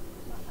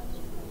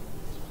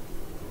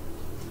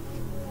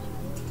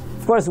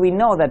 Of course, we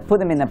know that put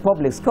them in a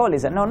public school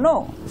is a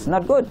no, it's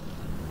not good,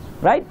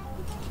 right?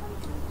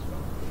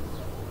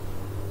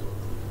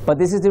 But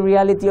this is the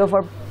reality of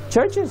our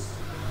churches,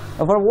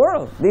 of our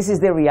world. This is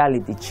the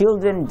reality.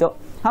 Children don't.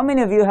 How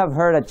many of you have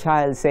heard a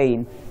child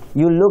saying,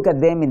 you look at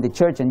them in the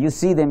church and you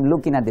see them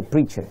looking at the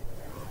preacher,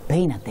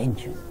 paying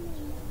attention.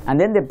 And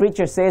then the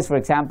preacher says, for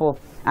example,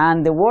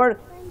 and the word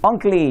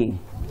uncle.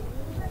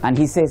 And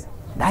he says,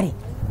 Daddy,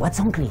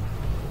 what's uncle?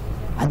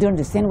 I don't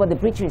understand what the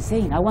preacher is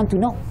saying. I want to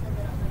know.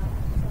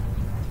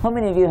 How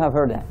many of you have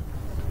heard that?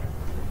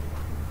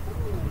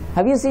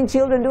 Have you seen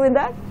children doing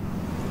that?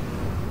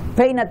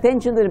 Paying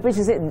attention to the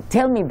preacher, say,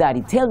 tell me,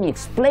 Daddy, tell me,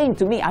 explain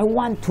to me, I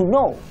want to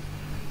know.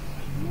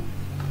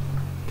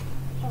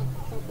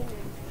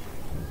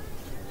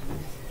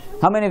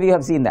 How many of you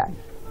have seen that?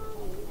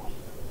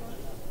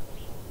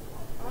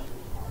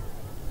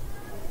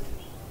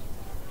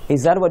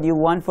 Is that what you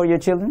want for your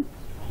children?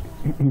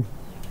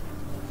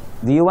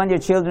 Do you want your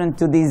children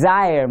to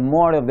desire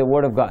more of the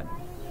Word of God?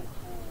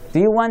 Do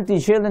you want your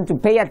children to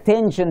pay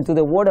attention to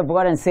the Word of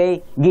God and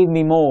say, give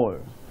me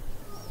more?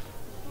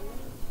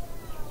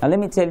 Now let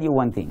me tell you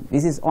one thing.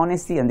 This is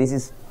honesty, and this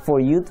is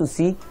for you to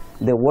see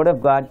the Word of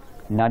God,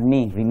 not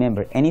me.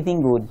 Remember,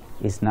 anything good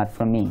is not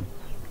from me.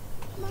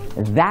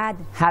 That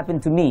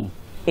happened to me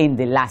in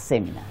the last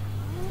seminar.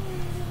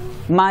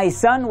 My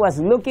son was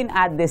looking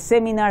at the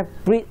seminar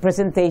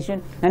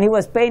presentation, and he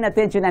was paying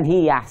attention, and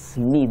he asked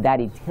me,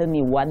 Daddy, tell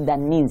me what that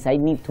means. I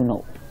need to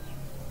know.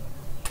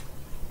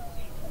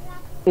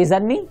 Is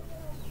that me?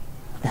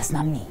 That's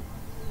not me.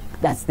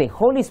 That's the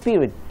Holy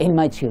Spirit in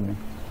my children.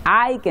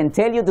 I can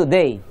tell you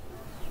today,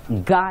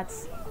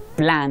 God's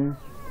plan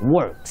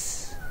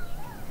works.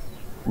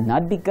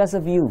 Not because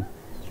of you,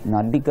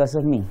 not because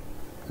of me,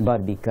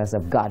 but because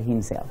of God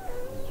Himself.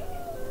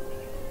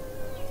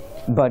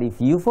 But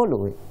if you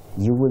follow it,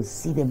 you will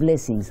see the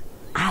blessings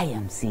I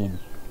am seeing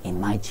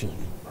in my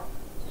children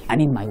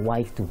and in my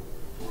wife too.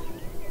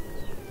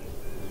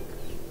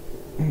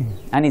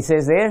 And it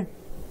says there,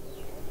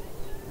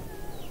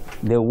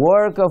 the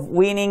work of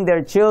winning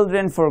their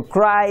children for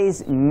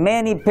Christ,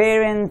 many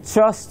parents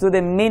trust to the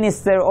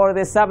minister or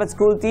the Sabbath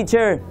school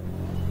teacher.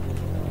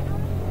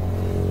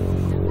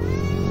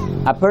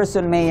 A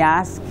person may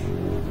ask,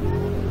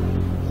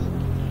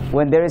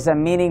 when there is a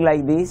meeting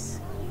like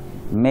this,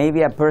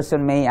 maybe a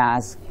person may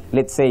ask,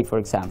 let's say for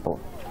example,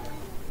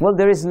 well,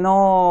 there is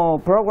no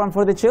program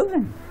for the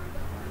children.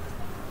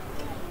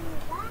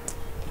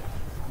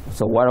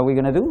 So what are we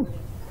going to do?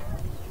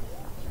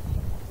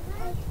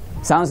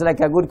 Sounds like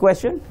a good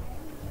question?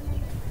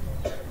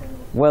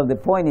 Well, the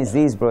point is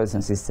this, brothers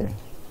and sisters.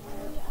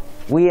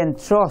 We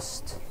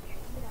entrust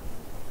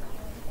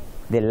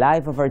the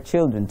life of our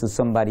children to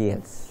somebody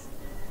else.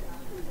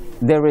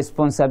 The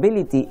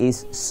responsibility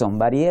is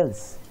somebody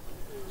else.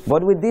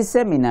 But with these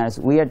seminars,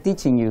 we are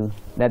teaching you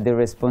that the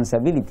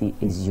responsibility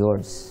is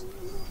yours.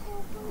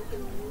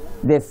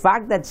 The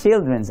fact that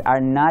children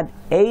are not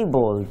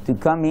able to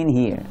come in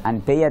here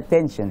and pay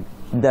attention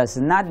does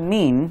not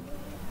mean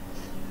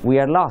we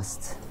are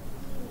lost,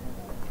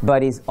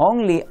 but it's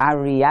only a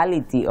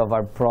reality of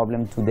our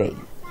problem today.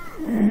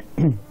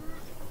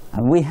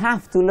 And we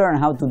have to learn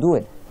how to do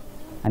it.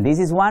 And this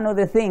is one of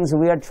the things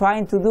we are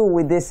trying to do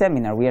with this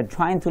seminar. We are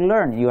trying to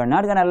learn. You are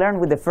not going to learn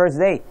with the first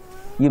day.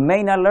 You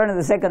may not learn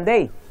the second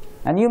day.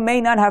 And you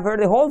may not have heard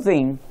the whole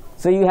thing,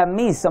 so you have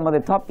missed some of the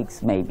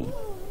topics maybe.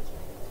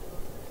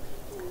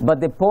 But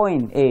the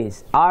point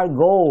is, our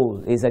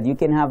goal is that you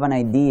can have an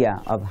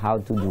idea of how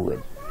to do it.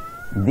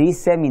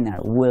 This seminar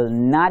will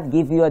not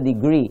give you a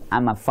degree.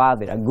 I'm a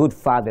father, a good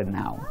father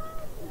now.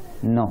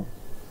 No.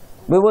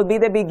 We will be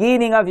the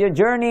beginning of your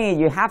journey.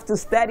 You have to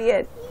study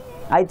it.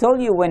 I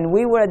told you when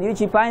we were at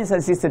UG Pines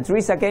and Sister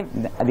Teresa came,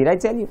 did I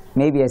tell you?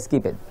 Maybe I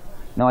skipped it.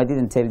 No, I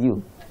didn't tell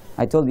you.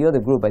 I told the other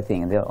group, I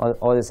think, the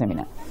other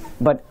seminar.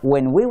 But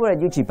when we were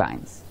at UG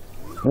Pines,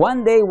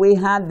 one day we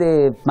had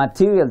the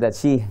material that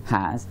she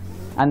has,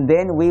 and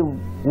then we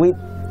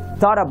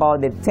thought about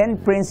the 10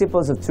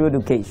 principles of true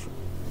education.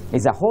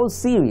 It's a whole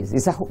series.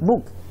 It's a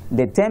book.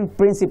 The 10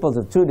 principles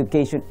of true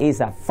education is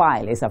a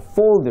file. It's a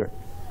folder.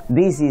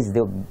 This is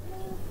the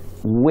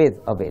width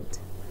of it,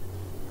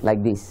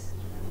 like this,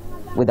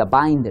 with a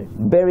binder,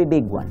 very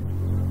big one,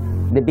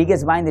 the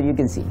biggest binder you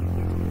can see.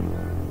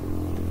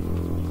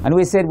 And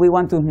we said we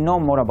want to know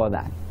more about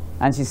that.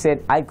 And she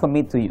said, I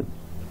commit to you.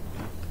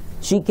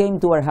 She came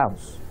to our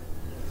house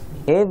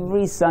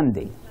every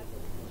Sunday,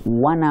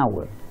 1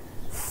 hour,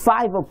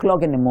 5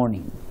 o'clock in the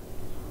morning,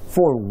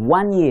 for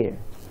 1 year.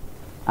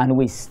 And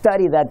we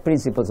studied that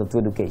principles of true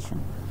education.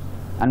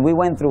 And we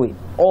went through it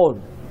all.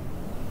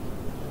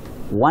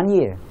 1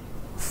 year,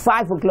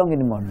 5 o'clock in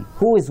the morning.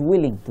 Who is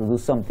willing to do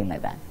something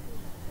like that?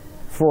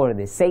 For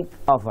the sake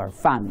of our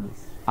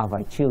families, of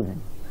our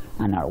children,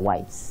 and our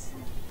wives.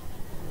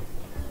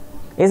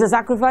 Is a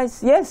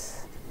sacrifice?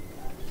 Yes.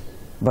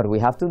 But we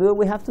have to do it,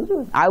 we have to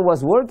do it. I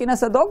was working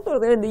as a doctor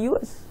there in the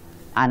U.S.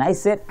 And I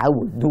said I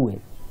would do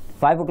it.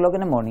 5 o'clock in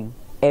the morning,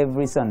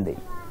 every Sunday,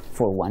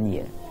 for 1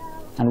 year.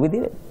 And we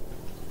did it.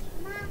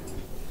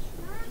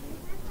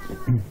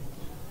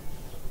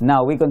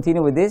 Now we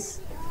continue with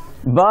this.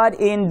 But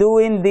in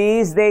doing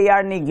this, they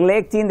are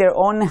neglecting their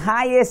own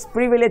highest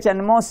privilege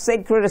and most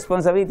sacred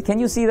responsibility. Can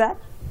you see that?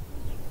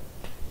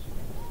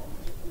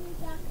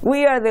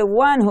 We are the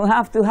one who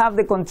have to have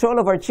the control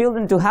of our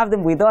children to have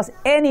them with us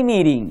any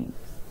meeting,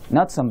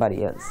 not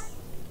somebody else.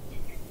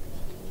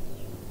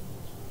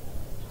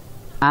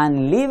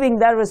 And leaving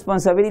that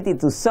responsibility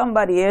to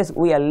somebody else,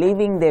 we are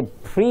leaving the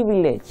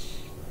privilege.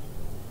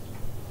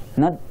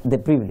 Not the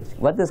privilege.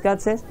 What does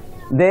God say?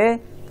 The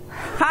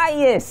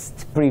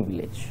highest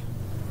privilege.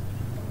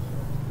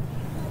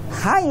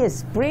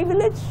 Highest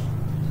privilege?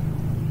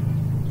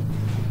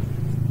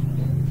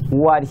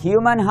 What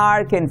human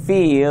heart can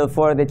feel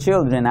for the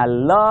children, a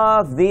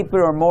love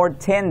deeper or more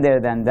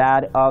tender than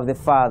that of the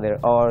father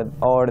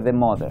or the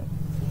mother.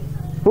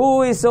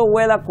 Who is so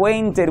well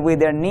acquainted with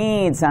their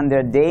needs and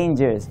their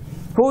dangers?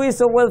 Who is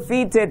so well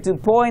fitted to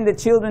point the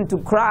children to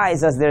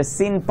Christ as their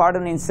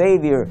sin-pardoning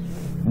Savior?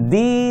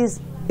 This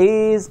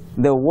is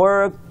the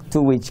work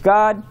to which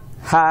God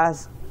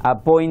has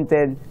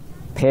appointed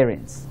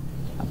parents.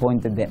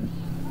 Appointed them.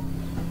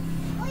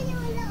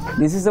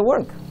 This is the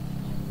work.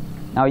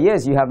 Now,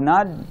 yes, you have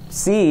not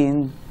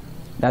seen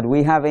that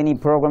we have any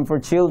program for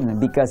children,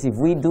 because if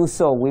we do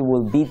so, we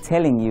will be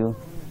telling you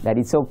that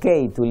it's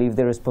okay to leave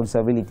the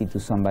responsibility to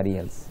somebody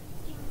else.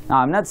 Now,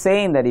 I'm not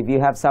saying that if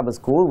you have Sabbath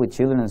school with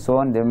children and so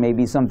on, there may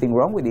be something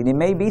wrong with it. There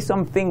may be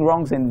something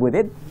wrong with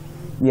it,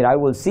 yet I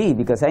will see,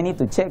 because I need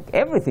to check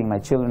everything my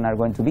children are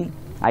going to be.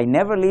 I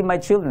never leave my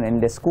children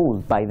in the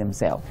school by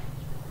themselves.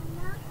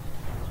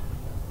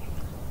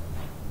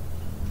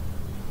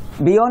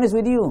 Be honest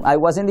with you, I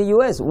was in the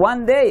U.S.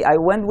 One day I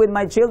went with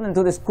my children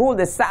to the school,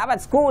 the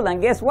Sabbath school, and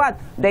guess what?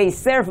 They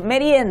served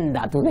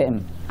merienda to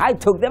them. I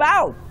took them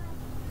out.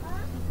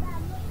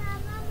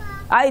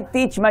 I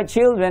teach my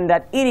children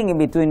that eating in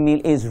between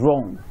meals is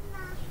wrong.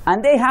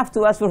 And they have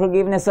to ask for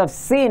forgiveness of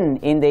sin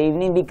in the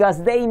evening,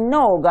 because they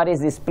know God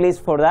is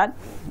displeased for that,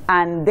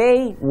 and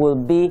they will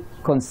be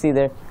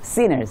considered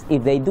sinners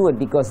if they do it,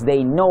 because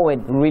they know it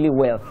really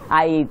well.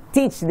 I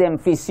teach them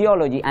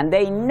physiology, and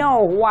they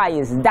know why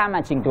it's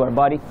damaging to our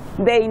body.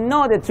 They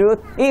know the truth.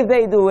 If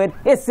they do it,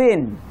 it's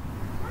sin.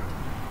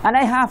 And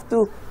I have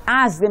to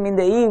ask them in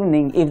the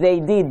evening if they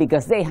did,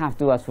 because they have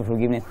to ask for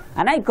forgiveness.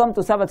 And I come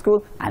to Sabbath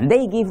school, and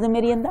they give them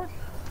merienda.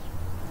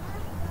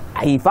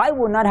 If I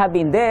would not have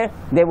been there,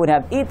 they would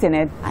have eaten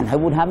it, and I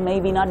would have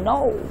maybe not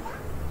known.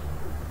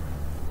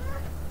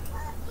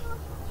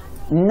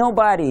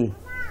 Nobody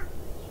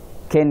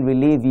can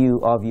relieve you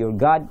of your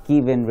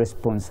God-given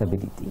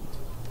responsibility.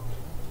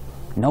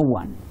 No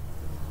one.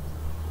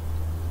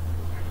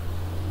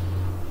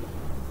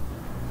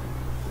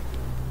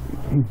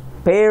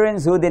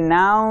 Parents who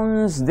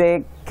denounce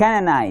the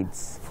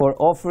Canaanites for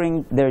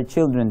offering their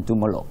children to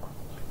Moloch.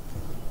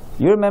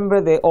 You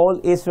remember the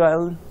old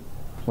Israel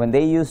when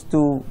they used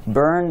to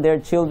burn their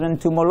children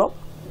to Moloch?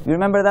 You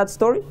remember that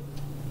story?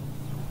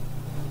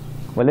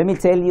 Well, let me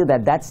tell you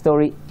that that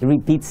story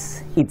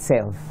repeats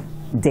itself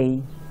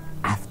day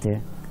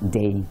after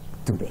day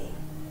to day.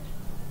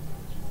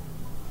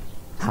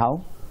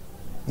 How?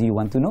 Do you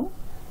want to know?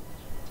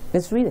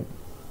 Let's read it.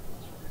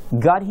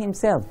 God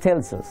Himself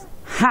tells us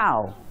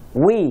how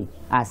we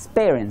as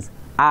parents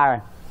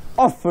are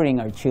offering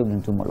our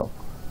children to Moloch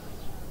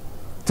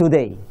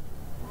today.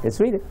 Let's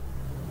read it.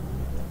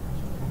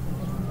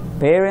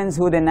 Parents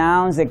who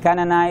denounce the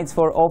Canaanites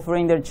for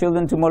offering their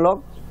children to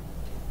Moloch,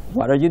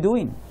 what are you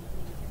doing?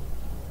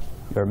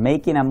 You're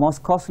making a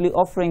most costly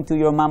offering to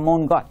your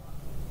Mammon god.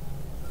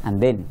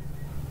 And then,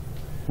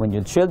 when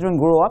your children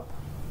grow up,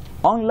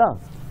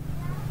 unloved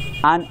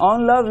and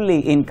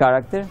unlovely in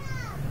character,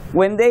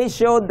 when they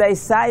show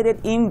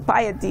decided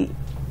impiety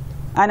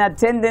and a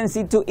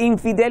tendency to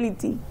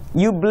infidelity,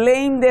 you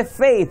blame the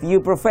faith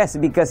you profess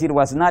because it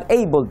was not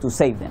able to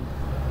save them.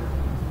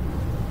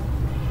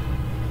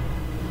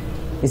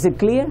 Is it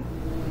clear?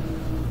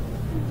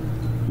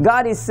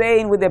 God is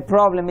saying with the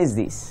problem is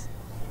this: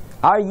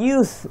 our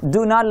youth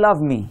do not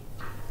love me.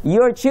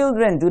 Your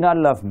children do not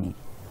love me.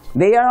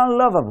 They are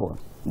unlovable.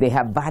 They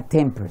have bad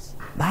tempers,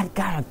 bad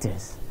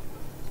characters.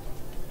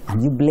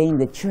 And you blame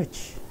the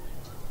church.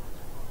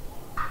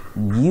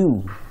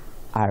 You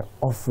are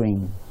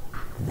offering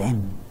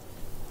them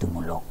to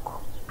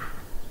Moloch.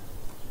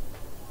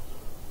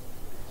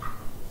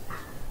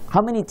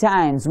 How many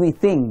times we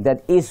think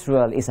that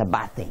Israel is a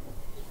bad thing?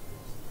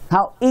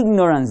 How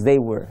ignorant they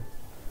were.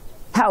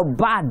 How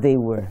bad they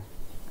were.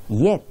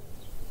 Yet,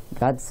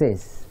 God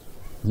says,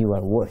 you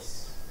are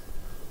worse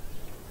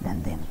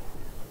than them.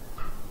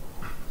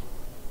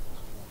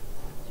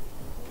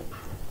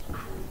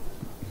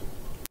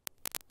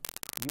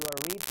 You are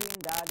reaping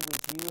that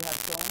which you have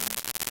sown,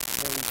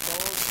 the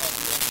result of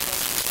your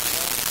selfish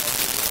love of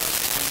the world.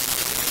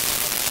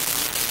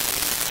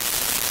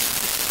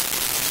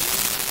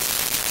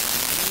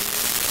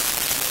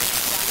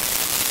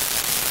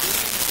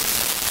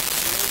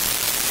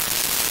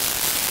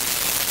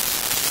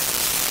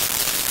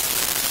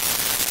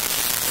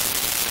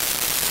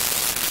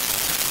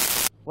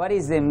 What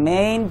is the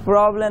main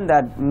problem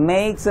that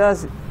makes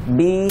us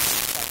be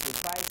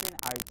sacrificing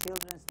our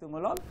children to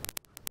Moloch?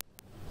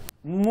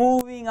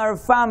 Moving our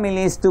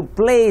families to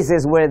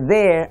places where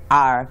there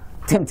are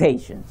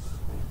temptations.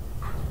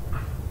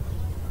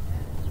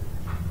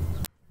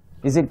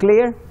 Is it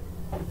clear?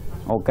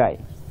 Okay.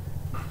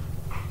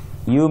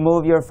 You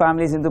move your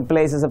families into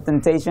places of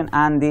temptation,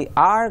 and the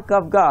ark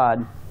of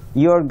God,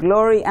 your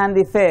glory and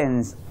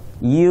defense,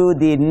 you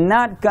did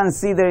not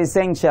consider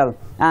essential,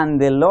 and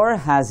the Lord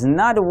has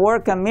not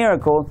worked a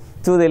miracle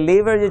to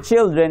deliver your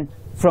children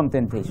from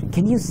temptation.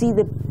 Can you see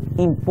the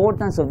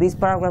importance of this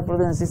paragraph,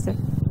 brothers and sisters?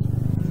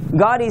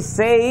 God is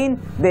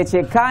saying the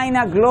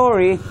Shekinah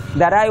glory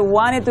that I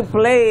wanted to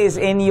place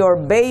in your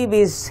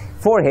baby's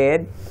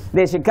forehead,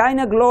 the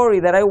Shekinah glory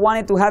that I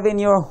wanted to have in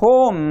your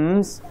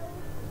homes,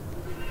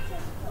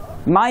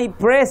 my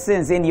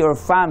presence in your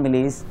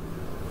families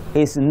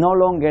is no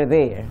longer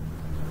there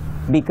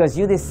because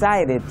you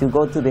decided to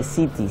go to the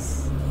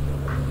cities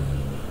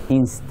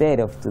instead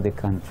of to the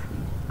country.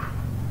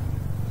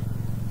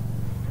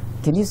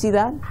 Can you see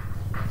that?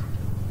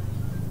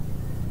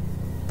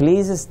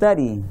 Please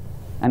study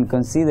and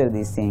consider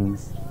these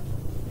things,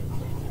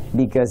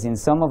 because in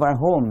some of our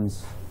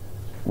homes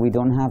we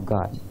don't have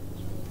God.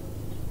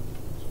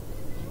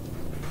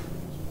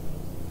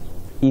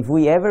 If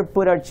we ever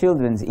put our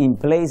children in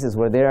places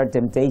where there are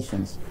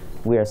temptations,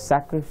 we are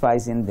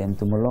sacrificing them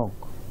to Moloch.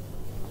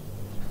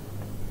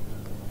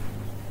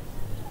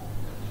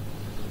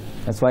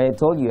 That's why I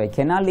told you I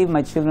cannot leave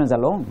my children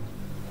alone.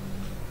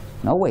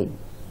 No way.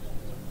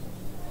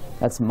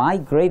 That's my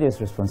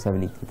greatest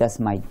responsibility. That's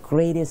my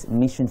greatest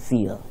mission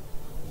field.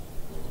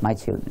 My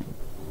children.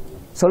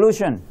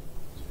 Solution.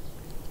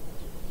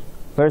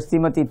 1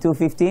 Timothy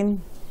 2:15.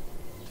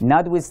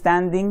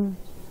 Notwithstanding,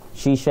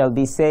 she shall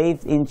be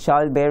saved in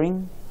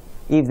childbearing,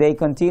 if they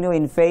continue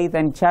in faith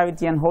and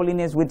charity and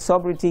holiness with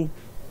sobriety.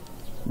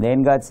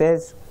 Then God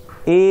says,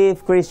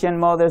 if Christian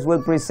mothers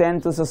will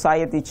present to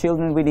society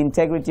children with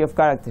integrity of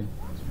character,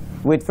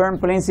 with firm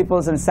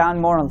principles and sound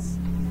morals,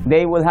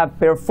 they will have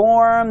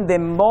performed the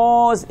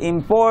most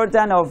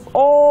important of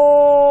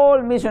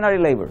all missionary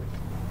labor.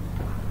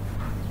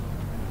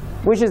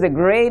 Which is the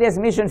greatest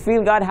mission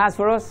field God has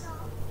for us?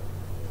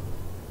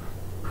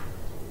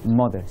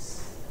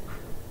 Mothers.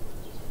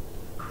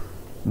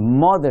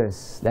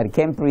 Mothers that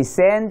can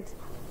present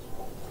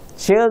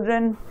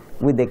children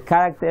with the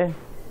character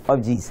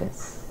of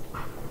Jesus.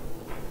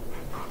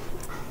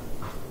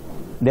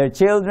 Their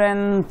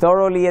children,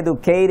 thoroughly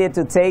educated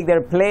to take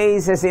their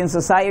places in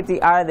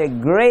society, are the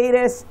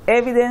greatest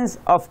evidence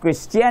of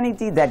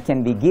Christianity that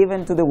can be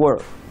given to the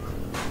world.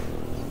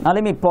 Now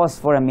let me pause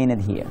for a minute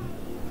here.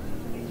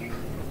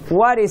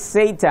 What is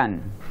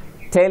Satan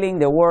telling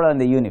the world and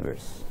the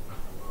universe?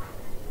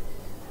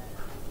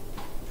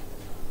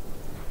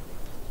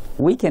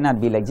 We cannot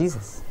be like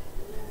Jesus.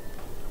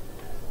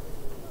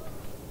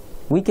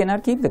 We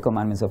cannot keep the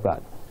commandments of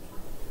God.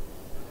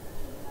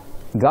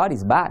 God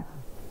is bad.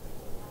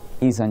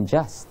 He's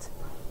unjust.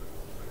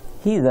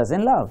 He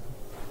doesn't love.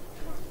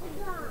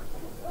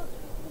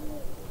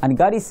 And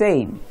God is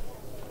saying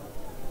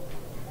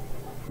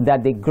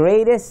that the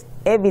greatest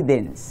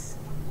evidence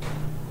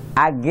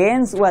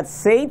against what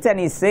Satan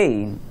is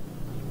saying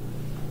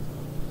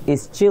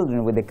is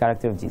children with the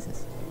character of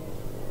Jesus.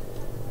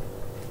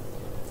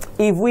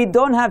 If we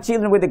don't have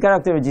children with the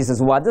character of Jesus,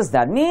 what does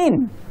that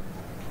mean?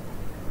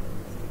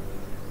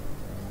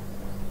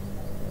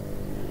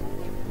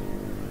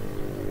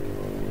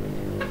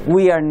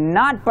 We are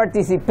not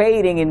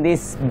participating in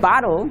this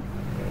battle,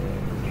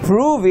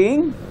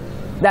 proving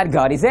that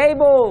God is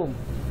able.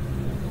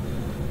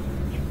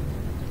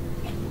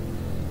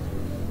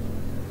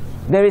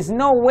 There is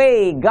no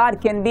way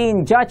God can be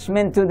in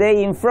judgment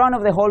today in front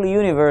of the whole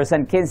universe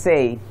and can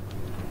say,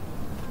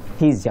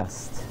 He's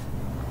just.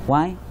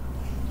 Why?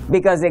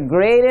 Because the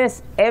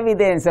greatest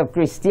evidence of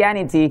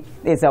Christianity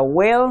is a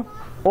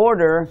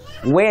well-ordered,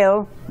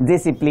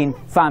 well-disciplined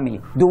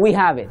family. Do we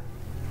have it?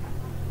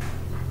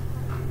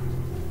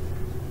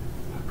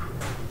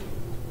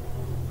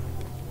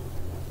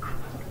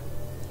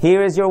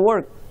 Here is your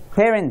work,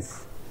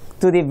 parents,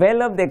 to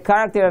develop the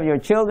character of your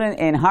children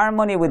in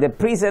harmony with the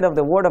precept of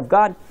the Word of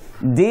God.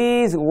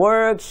 This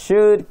work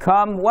should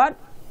come what?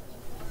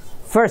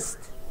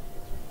 First.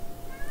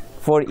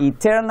 For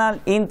eternal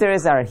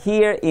interests are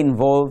here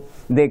involved.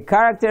 The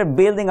character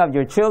building of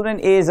your children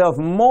is of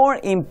more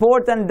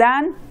importance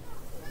than...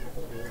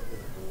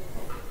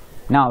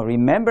 Now,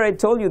 remember I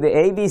told you the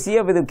ABC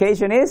of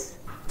education is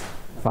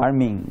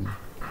farming,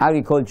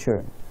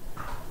 agriculture.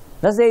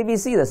 That's the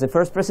ABC. That's the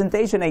first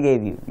presentation I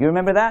gave you. You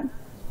remember that?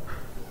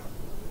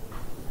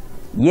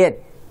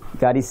 Yet,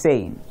 God is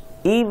saying,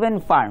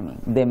 even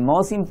farming, the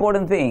most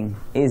important thing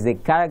is the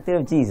character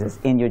of Jesus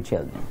in your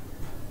children.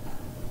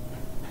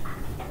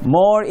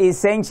 More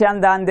essential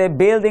than the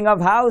building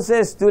of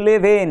houses to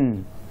live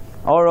in,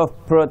 or of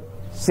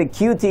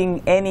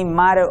prosecuting any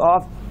matter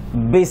of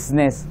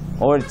business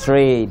or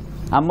trade.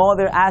 A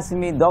mother asked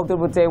me, Dr.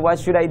 Bute, what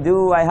should I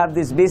do? I have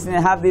this business,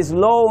 I have this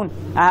loan,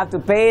 I have to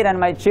pay it, and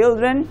my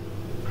children,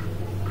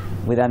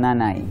 with a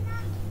nanay,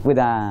 with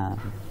a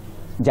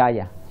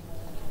jaya.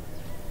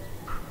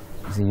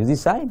 So you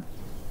decide.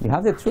 You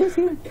have the truth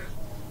here.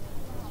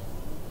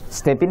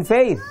 Step in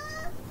faith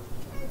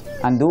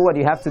and do what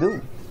you have to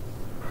do.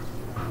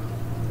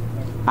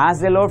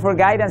 Ask the Lord for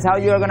guidance how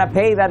you are going to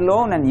pay that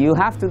loan, and you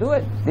have to do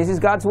it. This is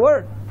God's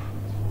word.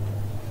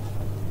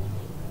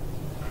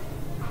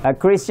 A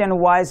Christian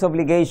wife's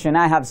obligation.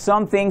 I have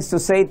some things to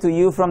say to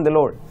you from the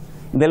Lord.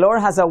 The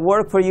Lord has a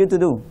work for you to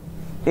do.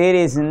 It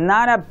is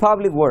not a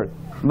public work,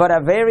 but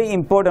a very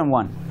important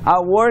one. A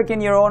work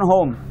in your own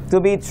home, to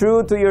be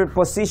true to your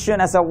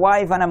position as a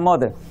wife and a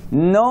mother.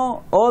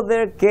 No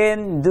other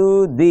can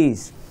do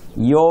this,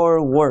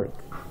 your work.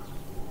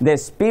 The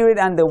Spirit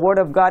and the Word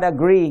of God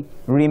agree.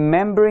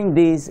 Remembering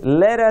this,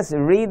 let us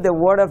read the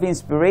word of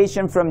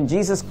inspiration from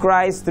Jesus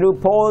Christ through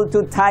Paul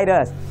to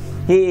Titus.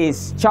 He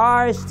is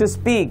charged to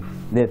speak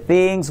the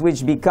things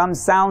which become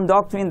sound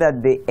doctrine,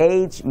 that the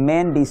aged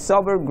men be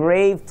sober,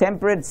 grave,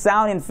 temperate,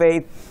 sound in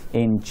faith,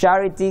 in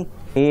charity,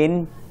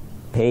 in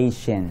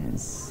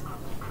patience.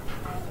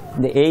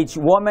 The aged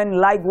woman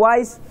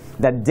likewise,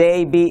 that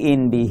they be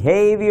in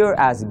behavior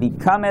as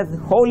becometh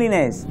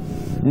holiness,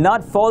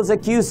 not false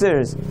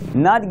accusers,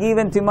 not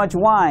given to much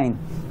wine,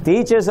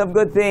 teachers of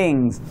good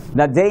things,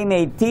 that they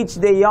may teach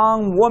the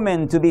young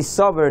women to be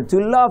sober, to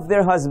love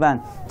their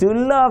husband, to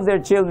love their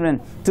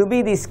children, to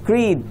be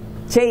discreet,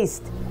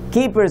 chaste,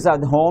 keepers at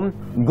home,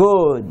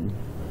 good.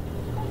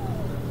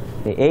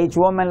 The aged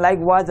woman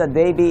likewise, that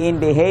they be in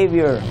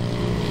behavior.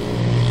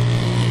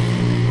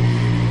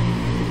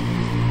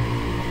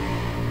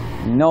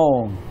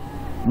 No,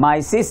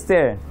 my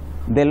sister,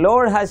 the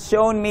Lord has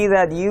shown me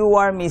that you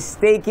are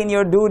mistaking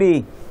your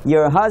duty.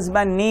 Your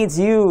husband needs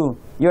you.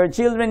 Your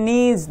children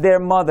needs their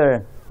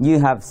mother. You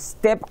have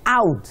stepped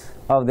out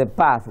of the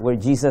path where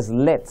Jesus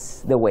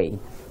leads the way.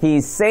 He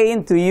is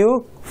saying to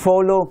you,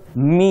 follow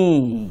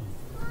me.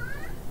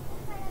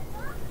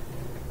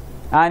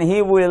 And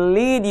He will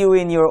lead you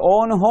in your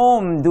own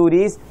home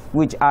duties,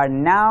 which are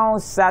now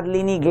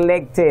sadly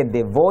neglected.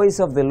 The voice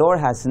of the Lord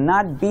has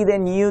not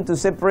bidden you to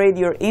separate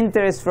your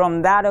interest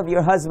from that of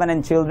your husband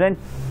and children.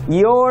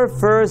 Your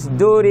first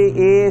duty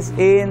is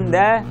in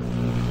the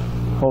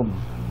home.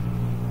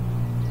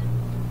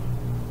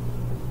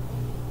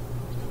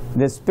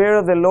 The Spirit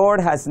of the Lord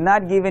has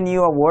not given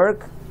you a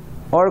work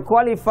or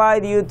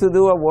qualified you to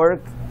do a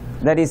work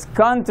that is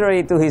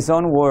contrary to His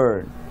own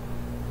word.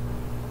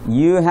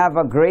 You have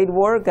a great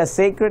work, a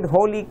sacred,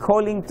 holy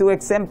calling to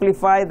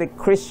exemplify the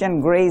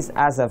Christian grace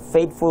as a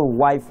faithful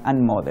wife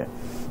and mother.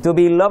 To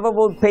be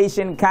lovable,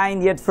 patient,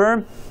 kind, yet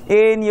firm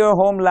in your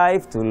home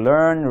life, to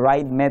learn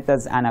right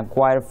methods and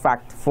acquire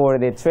fact for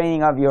the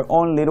training of your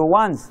own little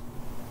ones,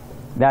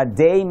 that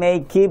they may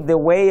keep the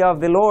way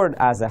of the Lord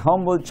as a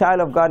humble child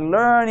of God.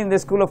 Learn in the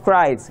school of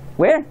Christ.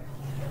 Where?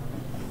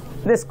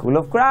 The school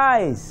of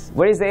Christ.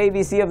 Where is the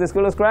ABC of the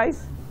school of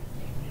Christ?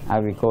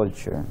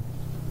 Agriculture.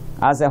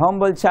 As a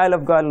humble child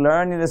of God,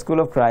 learn in the school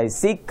of Christ.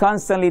 Seek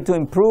constantly to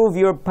improve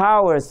your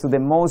powers to the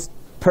most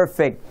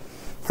perfect,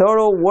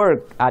 thorough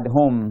work at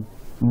home,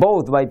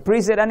 both by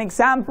precept and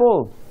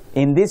example.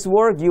 In this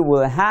work you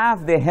will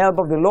have the help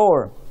of the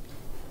Lord.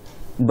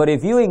 But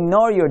if you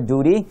ignore your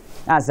duty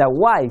as a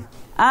wife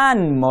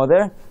and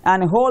mother,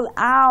 and hold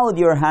out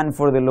your hand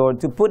for the Lord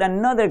to put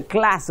another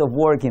class of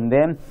work in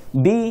them,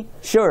 be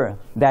sure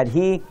that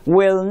He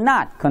will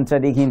not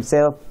contradict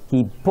Himself.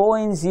 He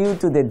points you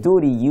to the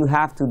duty you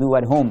have to do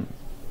at home.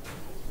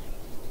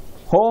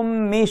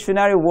 Home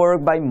missionary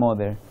work by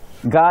mother.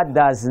 God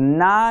does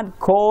not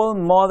call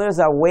mothers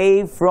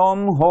away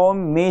from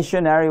home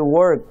missionary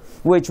work,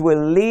 which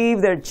will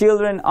leave their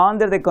children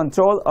under the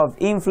control of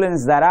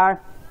influences that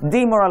are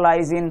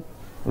demoralizing,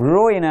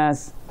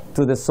 ruinous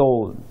to the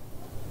soul.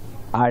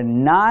 Are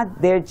not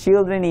their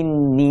children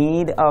in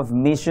need of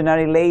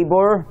missionary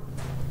labor?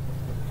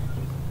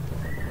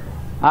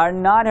 Are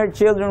not her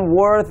children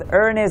worth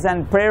earnest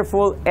and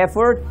prayerful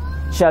effort?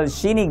 Shall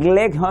she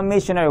neglect her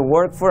missionary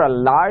work for a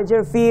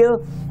larger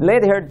field?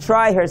 Let her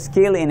try her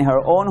skill in her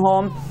own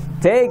home.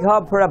 Take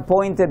up her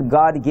appointed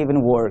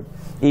God-given work.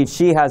 If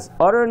she has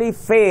utterly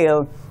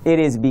failed, it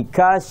is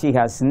because she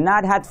has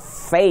not had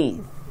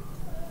faith,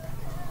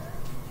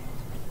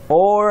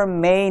 or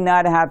may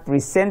not have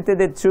presented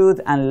the truth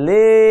and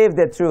lived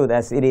the truth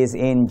as it is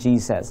in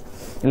Jesus.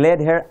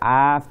 Let her,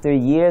 after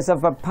years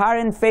of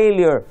apparent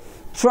failure,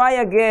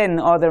 try again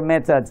other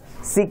methods,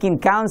 seeking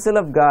counsel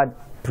of God.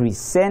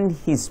 Present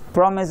His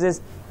promises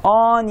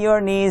on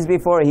your knees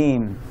before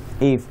Him.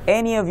 If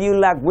any of you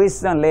lack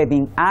wisdom, let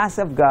him ask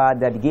of God,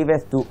 that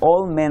giveth to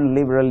all men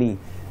liberally,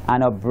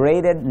 and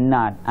upbraideth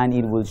not, and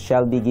it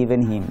shall be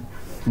given him.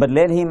 But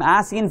let him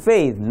ask in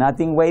faith,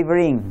 nothing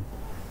wavering.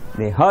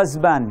 The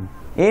husband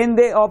in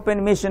the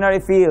open missionary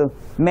field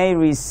may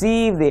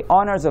receive the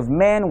honors of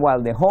men,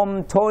 while the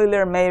home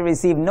toiler may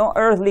receive no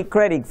earthly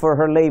credit for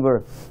her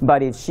labor.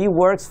 But if she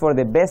works for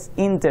the best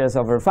interest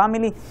of her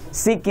family,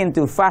 seeking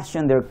to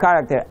fashion their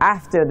character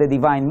after the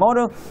divine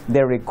model,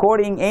 the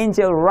recording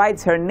angel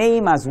writes her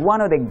name as one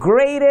of the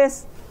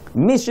greatest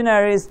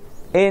missionaries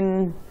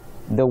in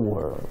the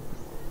world.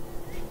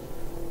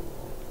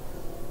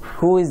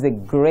 Who is the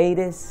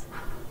greatest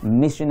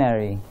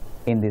missionary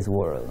in this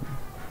world?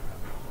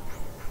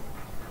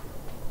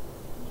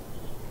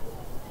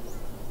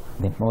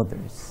 The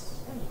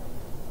mothers.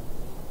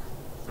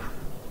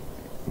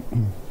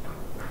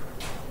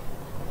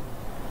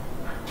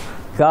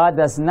 God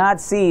does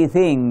not see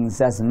things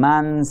as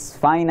man's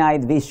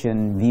finite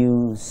vision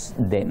views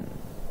them.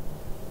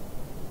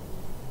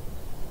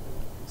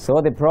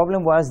 So the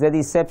problem was the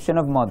deception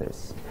of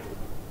mothers.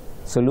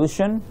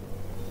 Solution: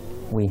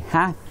 we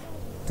have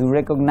to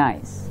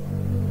recognize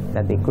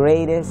that the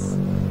greatest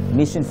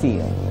mission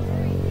field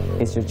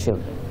is your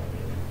children.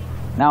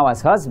 Now,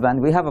 as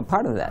husband, we have a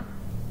part of that.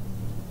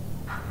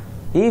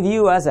 If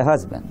you, as a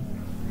husband,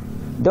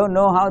 don't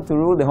know how to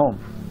rule the home,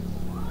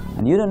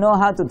 and you don't know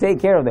how to take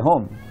care of the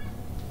home,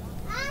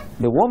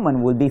 the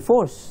woman will be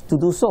forced to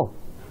do so.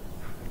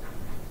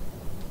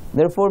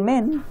 Therefore,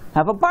 men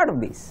have a part of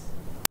this.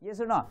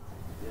 Yes or not?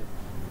 Yes.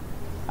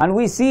 And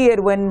we see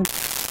it when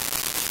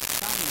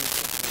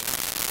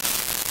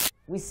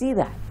we see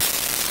that. And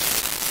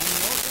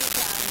most of the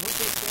time, who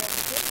takes care of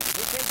the kids?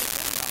 Who takes the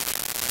kids now?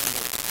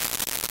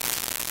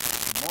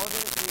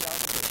 Mothers without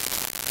kids.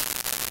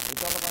 We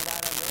talk about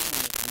that already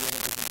in the other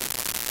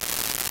presentation.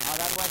 Now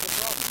that was the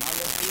problem. Now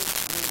let's see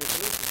the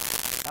solution.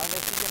 Now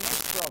let's see the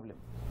next problem.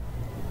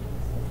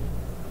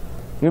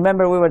 You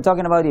remember we were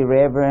talking about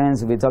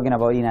irreverence, we were talking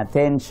about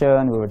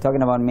inattention, we were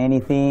talking about many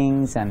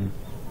things, and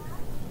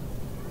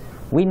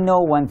we know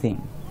one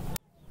thing.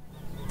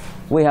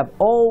 We have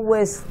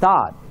always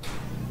thought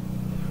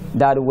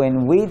that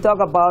when we talk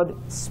about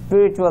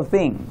spiritual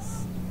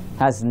things,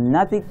 has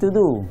nothing to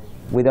do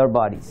with our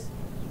bodies.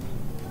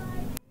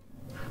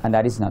 And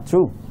that is not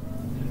true.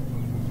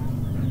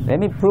 Let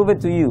me prove it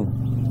to you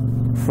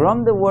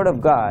from the Word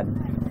of God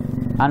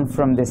and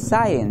from the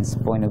science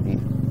point of view,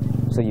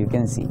 so you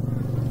can see.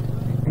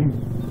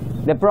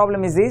 The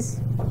problem is this: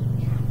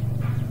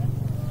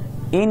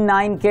 in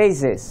 9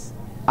 cases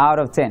out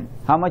of 10,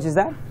 how much is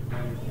that?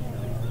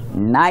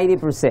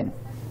 90%.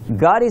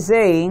 God is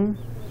saying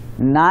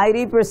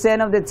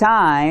 90% of the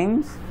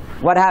times,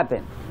 what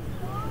happened?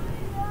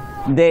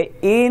 The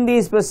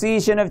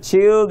indisposition of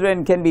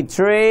children can be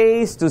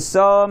traced to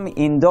some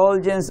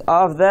indulgence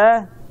of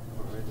the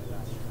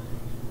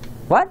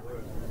what?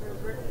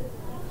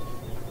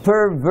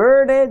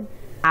 Perverted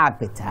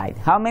appetite.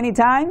 How many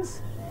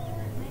times?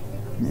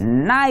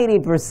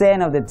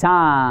 90% of the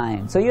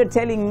time. So you're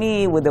telling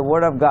me with the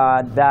Word of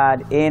God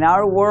that in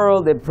our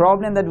world, the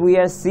problem that we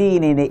are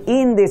seeing in the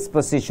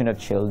indisposition of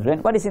children,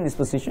 what is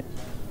indisposition?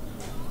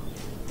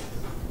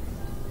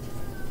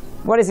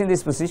 What is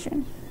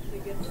indisposition?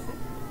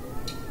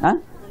 Huh?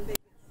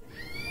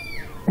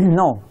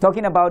 No,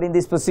 talking about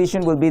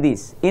indisposition will be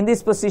this.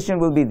 Indisposition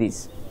will be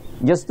this.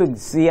 Just to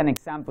see an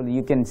example,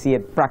 you can see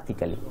it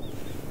practically.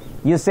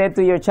 You said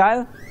to your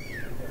child,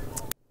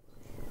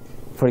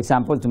 for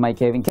example, to my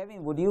Kevin,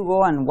 Kevin, would you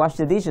go and wash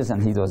the dishes?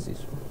 And he does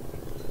this.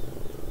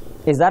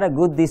 Is that a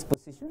good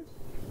disposition?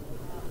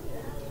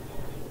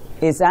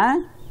 It's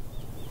an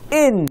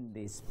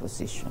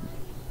indisposition.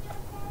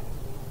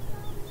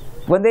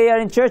 When they are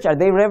in church, are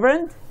they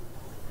reverent?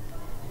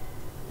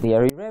 They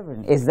are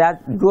irreverent. Is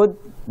that good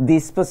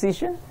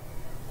disposition?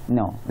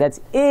 No, that's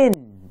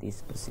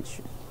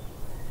indisposition.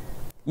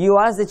 You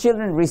ask the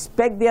children,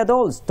 respect the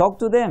adults, talk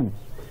to them.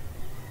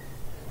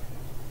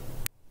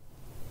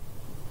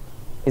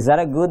 Is that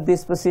a good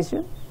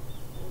disposition?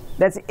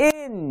 That's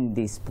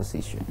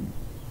indisposition.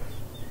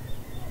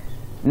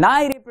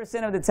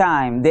 90% of the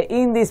time, the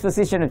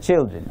indisposition of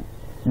children,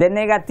 the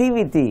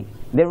negativity,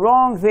 the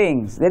wrong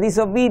things, the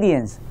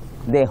disobedience,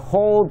 the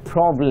whole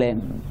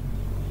problem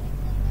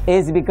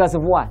is because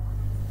of what?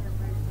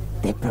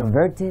 The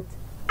perverted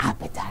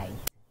appetite.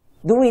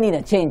 Do we need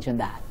a change on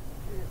that?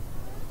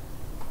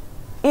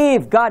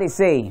 If God is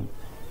saying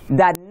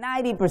that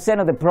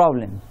 90% of the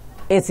problem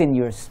is in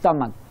your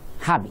stomach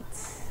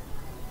habits,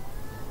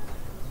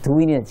 do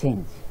we need a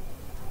change?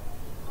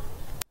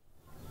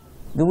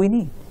 Do we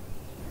need?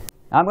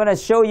 I'm going to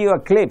show you a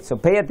clip, so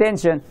pay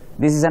attention.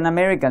 This is an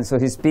American, so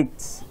he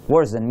speaks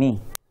worse than me.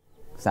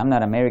 Because I'm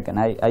not American.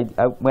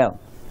 Well,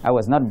 I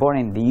was not born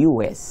in the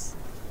U.S.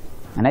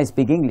 And I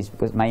speak English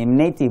because my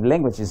native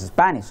language is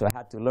Spanish, so I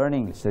had to learn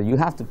English. So you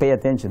have to pay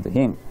attention to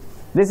him.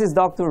 This is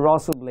Dr.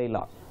 Russell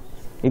Blaylock.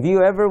 If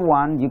you ever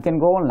want, you can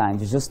go online.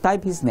 You just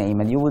type his name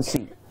and you will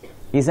see.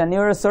 He's a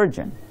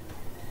neurosurgeon,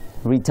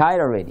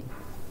 retired already.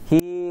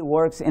 He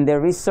works in the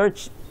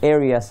research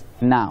areas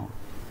now.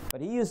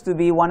 But he used to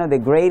be one of the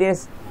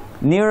greatest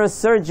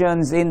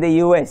neurosurgeons in the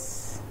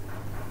U.S.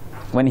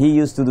 when he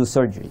used to do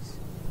surgeries.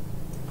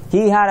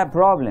 He had a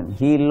problem.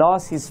 He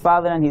lost his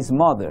father and his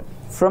mother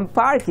from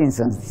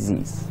Parkinson's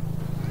disease.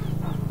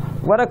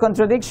 What a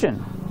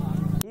contradiction.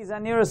 He's a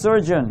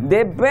neurosurgeon,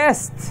 the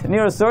best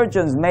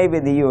neurosurgeons maybe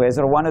in the U.S.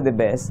 or one of the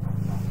best.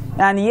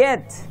 And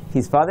yet,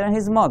 his father and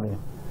his mother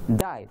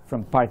died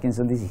from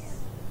Parkinson's disease.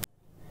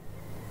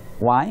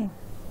 Why?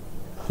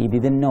 He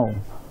didn't know.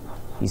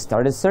 He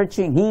started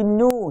searching. He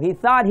knew. He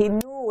thought he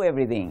knew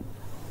everything.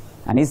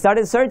 And he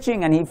started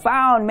searching and he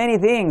found many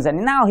things.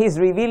 And now he's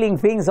revealing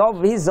things.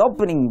 He's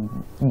opening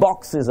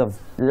boxes of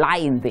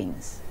lying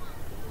things.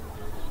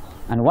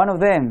 And one of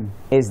them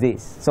is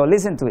this. So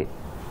listen to it.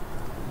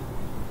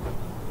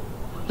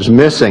 Is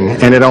missing,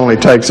 and it only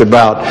takes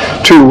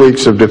about 2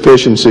 weeks of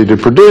deficiency to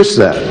produce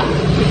that.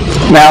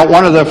 Now,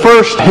 one of the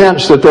first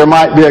hints that there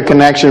might be a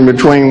connection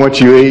between what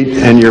you eat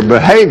and your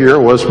behavior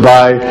was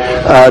by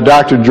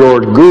Dr.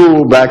 George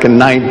Gould back in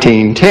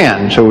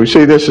 1910. So we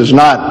see this is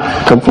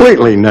not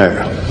completely new.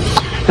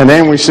 And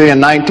then we see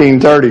in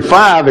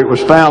 1935 it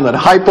was found that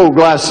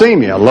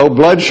hypoglycemia, low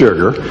blood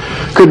sugar,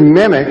 could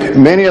mimic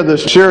many of the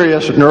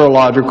serious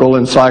neurological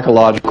and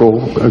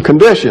psychological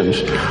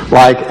conditions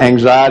like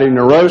anxiety,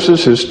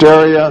 neurosis,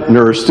 hysteria,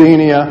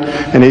 neurasthenia,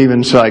 and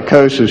even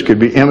psychosis could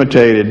be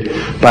imitated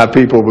by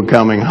people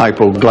becoming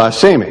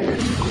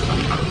hypoglycemic.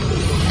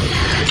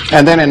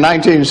 And then in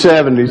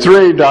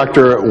 1973,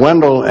 Dr.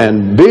 Wendell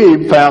and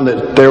Beebe found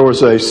that there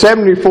was a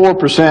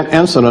 74%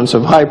 incidence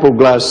of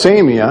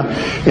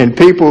hypoglycemia in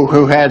people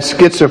who had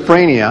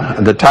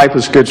schizophrenia, the type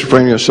of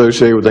schizophrenia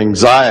associated with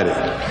anxiety.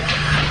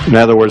 In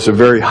other words, a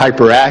very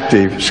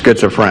hyperactive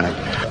schizophrenic.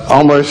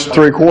 Almost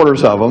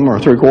 3/4 of them, or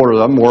 3/4 of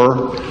them,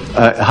 were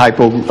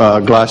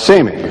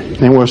hypoglycemic.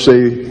 And we'll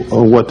see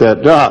what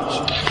that does.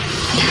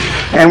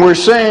 And we're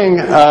seeing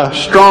a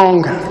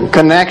strong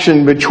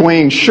connection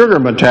between sugar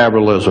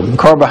metabolism,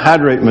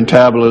 carbohydrate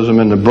metabolism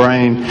in the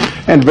brain,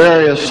 and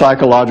various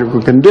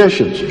psychological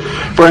conditions.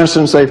 For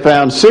instance, they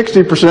found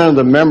 60% of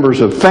the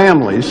members of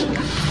families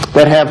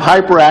that have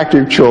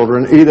hyperactive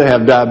children either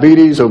have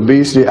diabetes,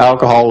 obesity,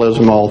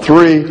 alcoholism, all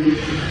three,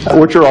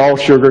 which are all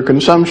sugar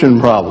consumption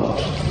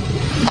problems.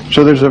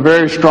 So there's a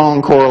very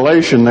strong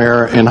correlation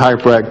there in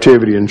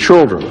hyperactivity in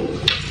children.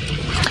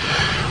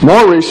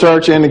 More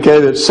research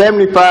indicated that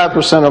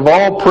 75% of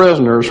all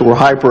prisoners were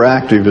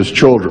hyperactive as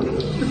children.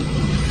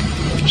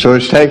 So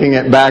it's taking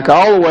it back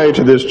all the way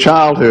to this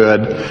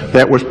childhood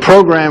that was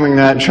programming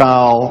that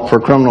child for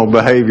criminal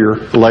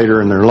behavior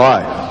later in their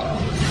life.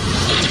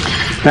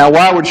 Now,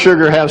 why would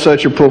sugar have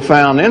such a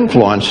profound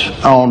influence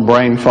on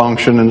brain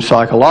function and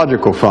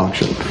psychological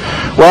function?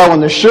 Well, when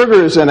the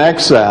sugar is in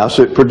excess,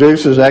 it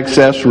produces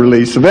excess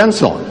release of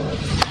insulin.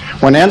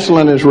 When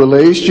insulin is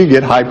released, you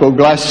get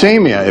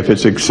hypoglycemia if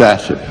it's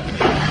excessive.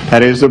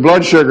 That is, the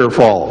blood sugar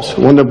falls.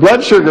 When the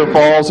blood sugar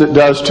falls, it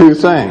does two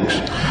things.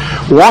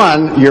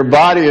 One, your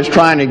body is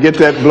trying to get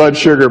that blood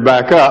sugar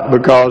back up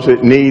because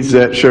it needs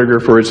that sugar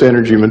for its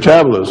energy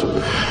metabolism.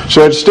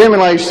 So it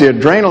stimulates the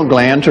adrenal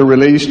gland to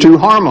release two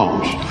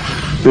hormones.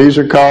 These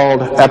are called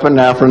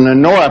epinephrine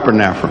and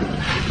norepinephrine.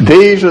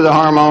 These are the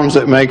hormones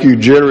that make you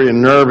jittery and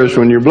nervous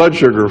when your blood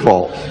sugar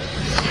falls.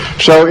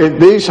 So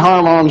these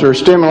hormones are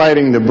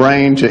stimulating the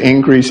brain to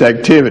increase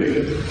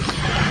activity.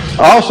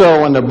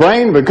 Also, when the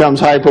brain becomes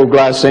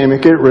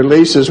hypoglycemic, it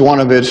releases one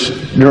of its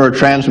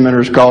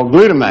neurotransmitters called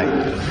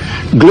glutamate.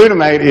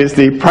 Glutamate is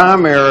the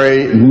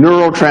primary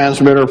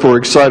neurotransmitter for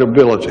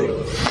excitability.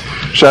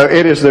 So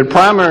it is the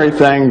primary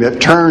thing that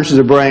turns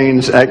the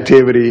brain's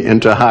activity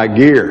into high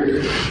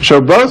gear.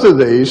 So both of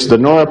these, the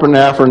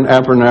norepinephrine,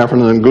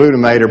 epinephrine, and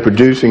glutamate, are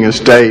producing a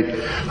state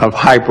of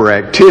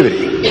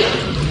hyperactivity.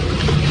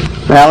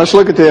 Now let's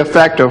look at the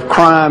effect of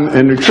crime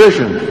and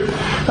nutrition.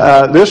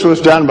 This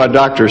was done by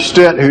Dr.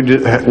 Stitt,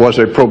 who was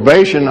a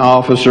probation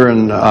officer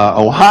in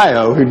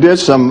Ohio, who did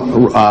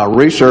some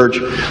research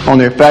on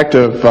the effect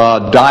of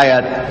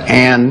diet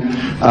and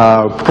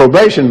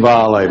probation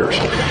violators.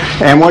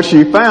 And what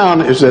she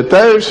found is that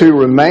those who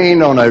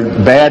remained on a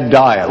bad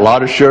diet, a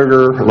lot of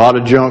sugar, a lot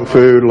of junk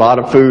food, a lot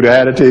of food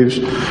additives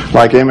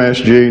like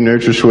MSG,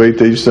 NutraSweet,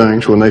 these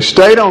things, when they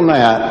stayed on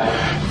that,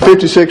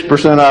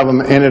 56% of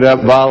them ended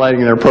up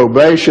violating their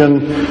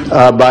probation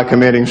by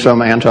committing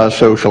some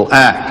antisocial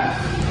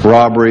act,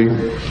 robbery,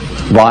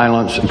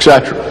 violence,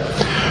 etc.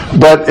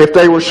 But if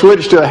they were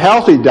switched to a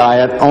healthy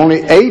diet,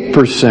 only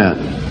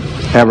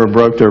 8% ever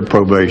broke their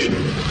probation.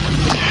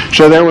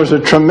 So there was a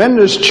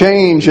tremendous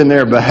change in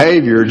their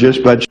behavior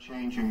just by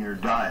changing their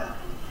diet.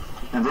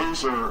 And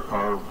these are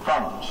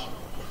felons.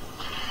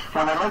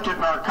 When they looked at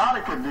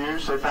narcotic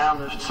abuse, they found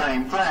the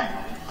same thing.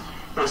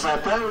 Is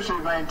that those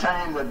who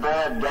maintained the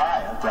bad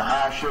diet, the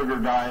high sugar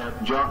diet,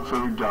 junk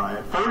food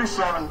diet,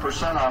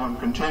 37% of them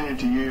continued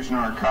to use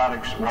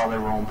narcotics while they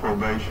were on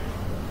probation.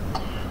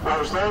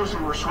 Whereas those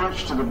who were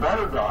switched to the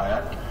better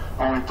diet,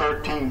 only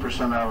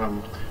 13% of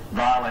them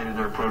violated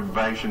their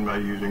probation by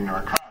using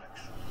narcotics.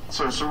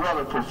 So it's a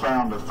rather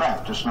profound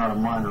effect. It's not a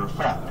minor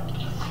effect.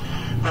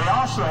 They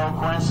also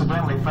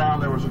coincidentally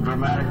found there was a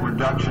dramatic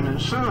reduction in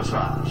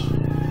suicides.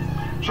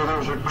 So there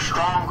was a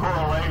strong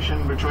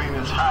correlation between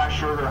this high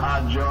sugar,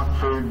 high junk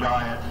food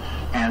diet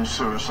and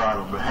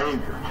suicidal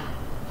behavior.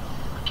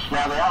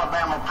 Now the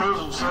Alabama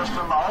prison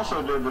system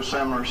also did a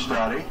similar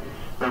study.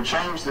 They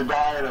changed the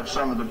diet of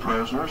some of the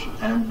prisoners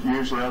and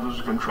used the others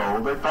as control.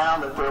 They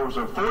found that there was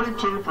a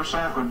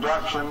 42%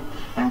 reduction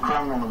in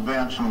criminal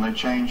events when they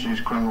changed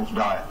these criminals'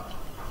 diet.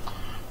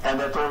 And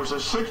that there was a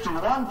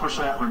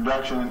 61%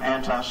 reduction in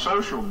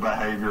antisocial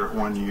behavior at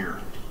 1 year.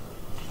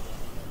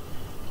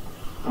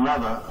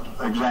 Another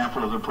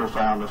example of the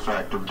profound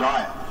effect of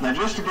diet. Now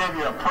just to give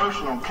you a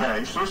personal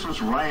case, this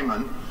is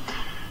Raymond.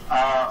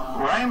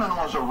 Raymond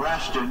was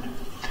arrested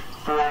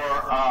for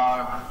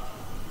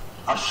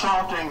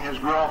assaulting his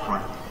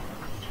girlfriend.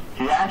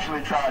 He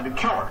actually tried to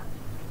kill her.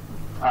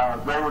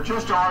 They were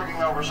just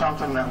arguing over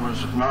something that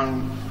was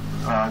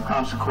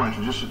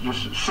non-consequential,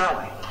 just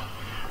silly.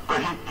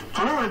 But he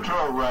flew into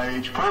a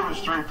rage, pulled his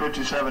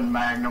 .357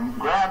 Magnum,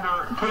 grabbed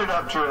her, and put it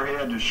up to her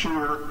head to shoot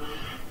her,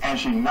 and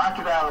she knocked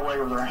it out of the way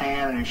with her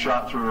hand, and he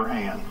shot through her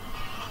hand.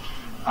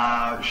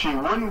 She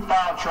wouldn't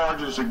file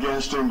charges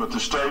against him, but the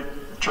state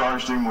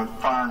charged him with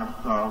firing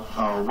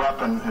a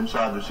weapon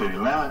inside the city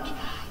limits,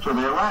 so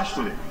they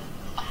arrested him.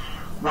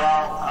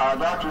 Well,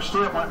 Dr.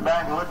 Stitt went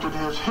back and looked at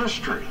his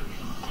history.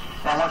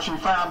 And what she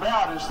found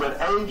out is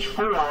that age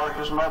 4,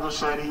 his mother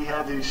said he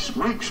had these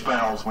weak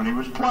spells when he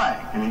was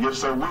playing. And he gets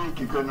so weak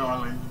he couldn't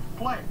hardly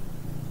play.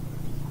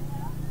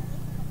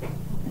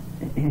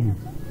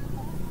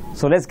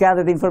 So let's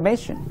gather the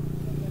information.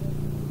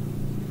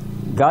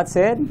 God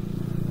said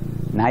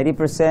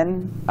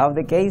 90% of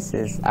the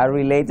cases are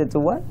related to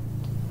what?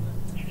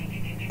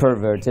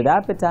 Perverted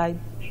appetite.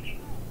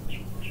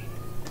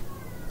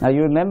 Now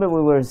you remember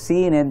we were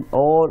seeing it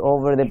all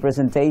over the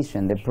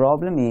presentation. The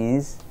problem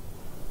is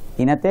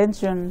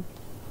inattention.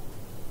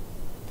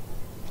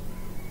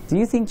 Do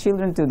you think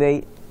children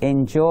today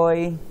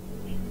enjoy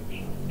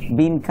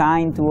being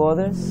kind to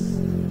others?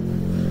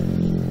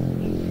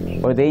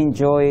 Or they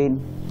enjoy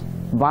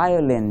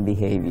violent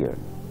behavior?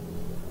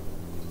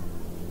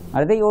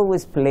 Are they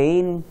always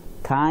playing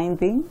kind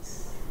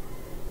things?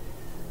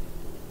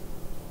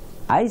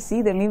 I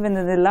see them even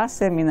in the last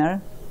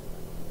seminar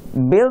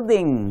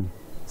building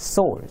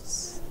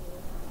swords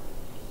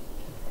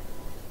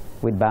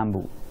with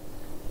bamboo.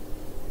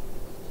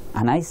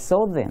 And I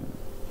saw them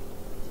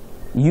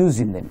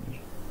using them.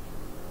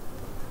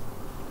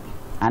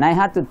 And I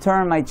had to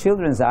turn my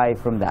children's eye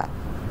from that.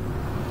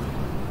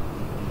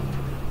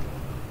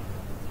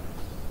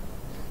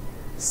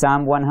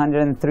 Psalm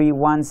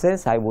 103:1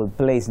 says, I will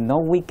place no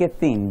wicked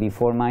thing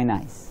before mine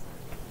eyes.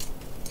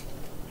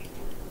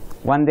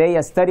 One day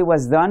a study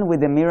was done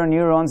with the mirror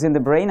neurons in the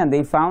brain, and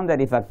they found that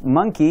if a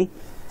monkey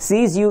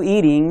sees you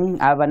eating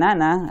a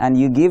banana and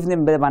you give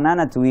them the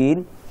banana to eat,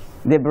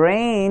 the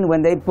brain,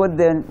 when they put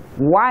the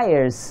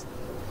wires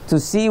to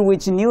see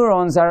which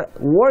neurons are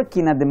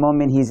working at the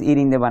moment he's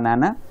eating the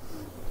banana,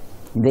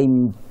 they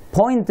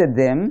pointed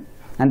them,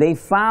 and they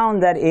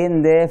found that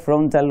in the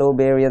frontal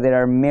lobe area there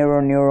are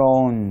mirror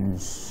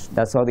neurons.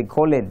 That's how they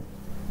call it.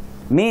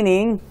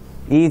 Meaning,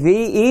 if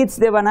he eats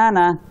the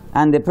banana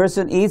and the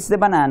person eats the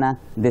banana,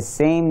 the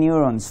same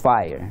neurons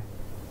fire.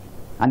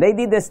 And they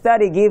did the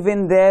study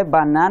giving the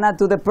banana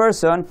to the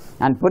person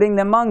and putting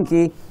the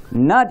monkey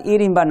not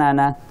eating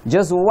banana,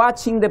 just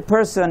watching the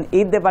person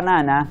eat the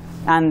banana,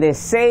 and the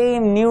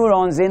same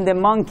neurons in the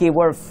monkey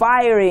were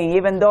firing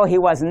even though he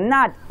was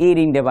not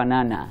eating the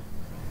banana.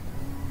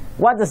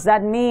 What does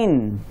that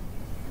mean?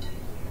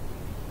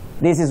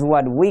 This is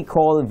what we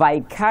call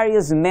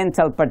vicarious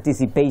mental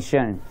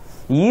participation.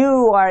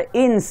 You are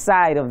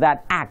inside of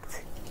that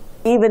act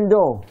even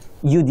though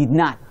you did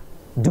not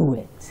do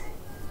it.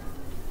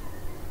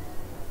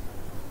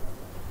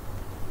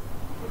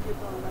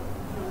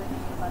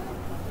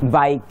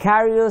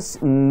 vicarious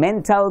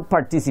mental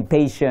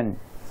participation.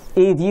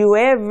 If you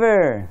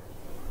ever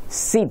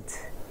sit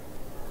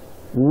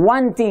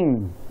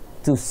wanting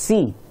to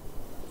see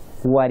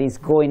what is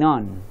going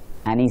on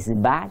and is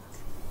bad,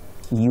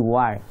 you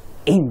are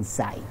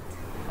inside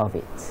of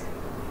it.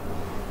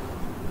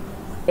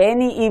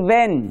 Any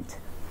event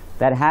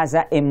that has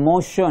an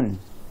emotion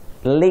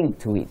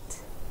linked to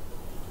it,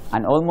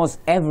 and almost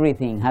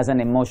everything has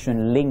an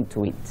emotion linked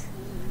to it,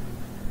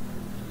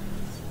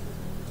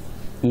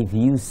 if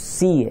you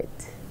see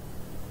it,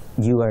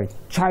 you are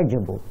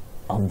chargeable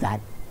of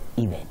that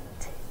event.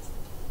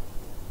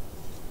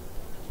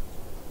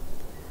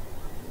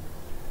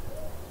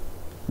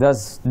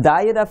 Does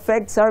diet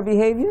affect our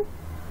behavior?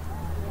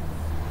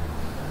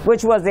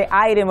 Which was the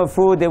item of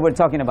food they were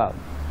talking about?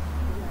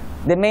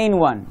 The main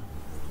one.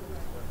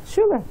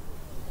 Sugar.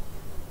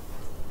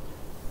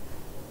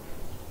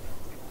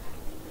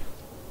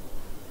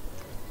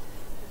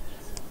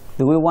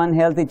 Do we want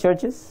healthy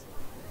churches?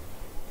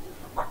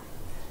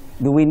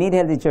 Do we need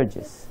healthy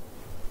churches?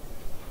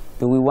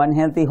 Do we want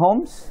healthy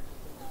homes?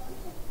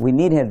 We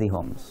need healthy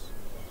homes.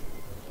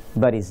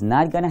 But it's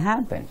not going to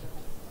happen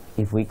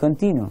if we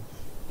continue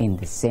in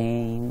the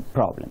same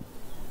problem.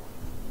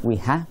 We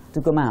have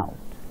to come out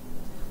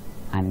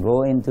and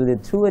go into the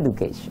true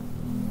education.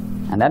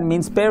 And that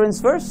means parents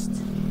first,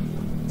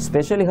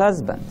 especially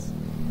husbands.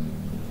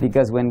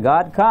 Because when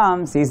God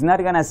comes, He's not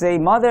going to say,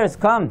 mothers,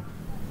 come.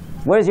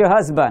 Where's your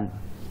husband?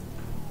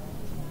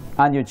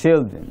 And your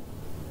children.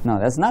 No,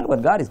 that's not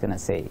what God is going to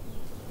say.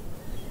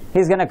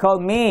 He's going to call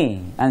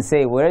me and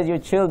say, where's your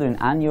children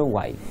and your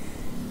wife?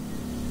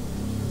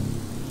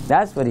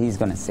 That's what He's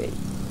going to say.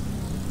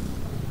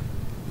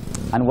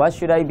 And what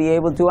should I be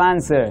able to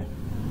answer?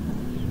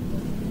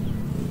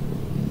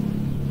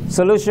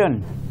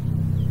 Solution.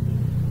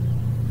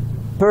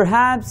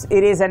 Perhaps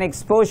it is an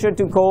exposure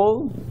to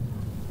cold,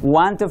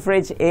 want of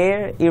fresh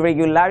air,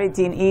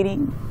 irregularity in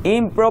eating,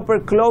 improper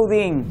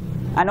clothing,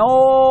 and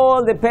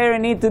all the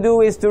parent need to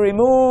do is to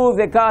remove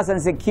the cause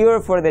and secure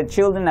for the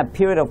children a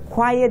period of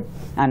quiet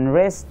and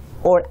rest,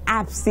 or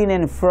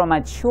abstinence from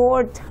a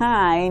short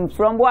time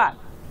from what?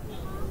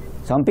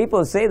 Some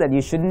people say that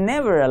you should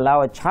never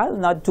allow a child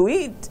not to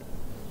eat.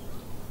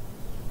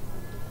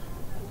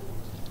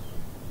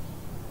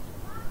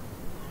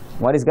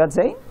 What is God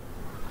saying?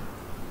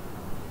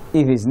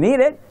 If it's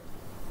needed,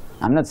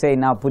 I'm not saying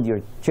now put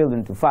your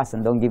children to fast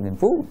and don't give them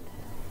food.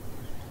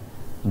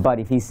 But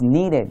if it's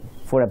needed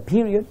for a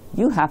period,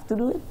 you have to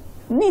do it.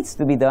 Needs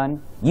to be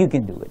done, you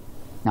can do it.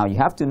 Now you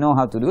have to know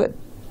how to do it.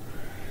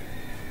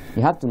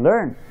 You have to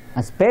learn.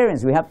 As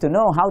parents, we have to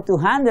know how to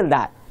handle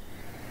that.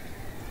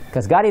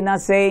 Because God is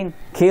not saying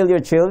kill your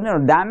children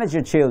or damage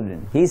your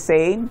children. He's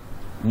saying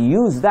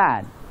use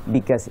that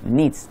because it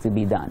needs to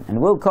be done.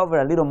 And we'll cover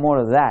a little more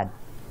of that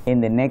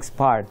in the next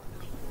part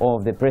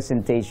of the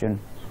presentation.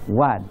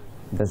 What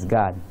does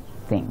God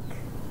think?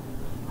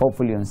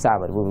 Hopefully on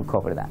Sabbath we will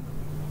cover that.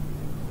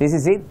 This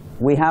is it.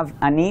 We have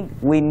a need.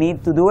 We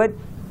need to do it.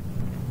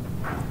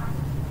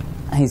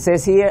 He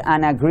says here,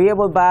 an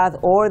agreeable bath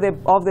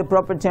of the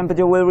proper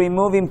temperature will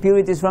remove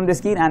impurities from the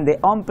skin, and the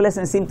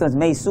unpleasant symptoms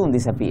may soon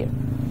disappear.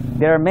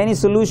 There are many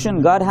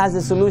solutions. God has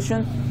a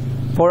solution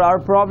for our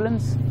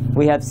problems.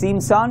 We have seen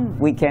some.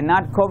 We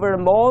cannot cover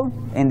them all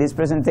in this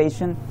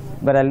presentation,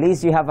 but at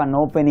least you have an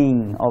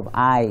opening of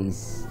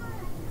eyes.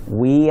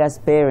 We as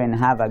parents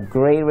have a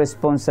great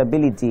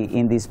responsibility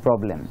in this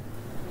problem,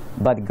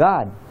 but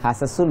God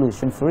has a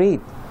solution for it.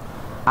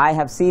 I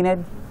have seen it.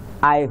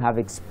 I have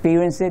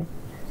experienced it.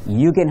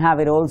 You can have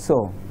it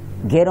also.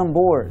 Get on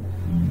board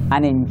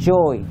and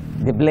enjoy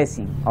the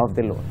blessing of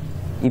the Lord.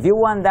 If you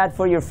want that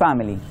for your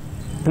family,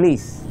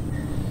 please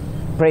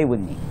pray with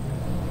me.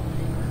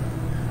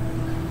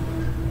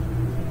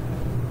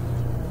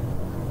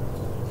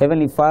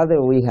 Heavenly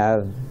Father, we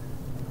have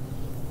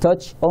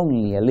touched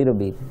only a little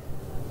bit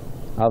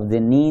of the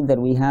need that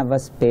we have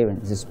as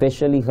parents,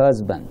 especially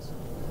husbands,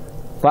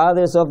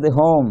 fathers of the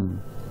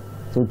home,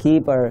 to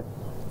keep our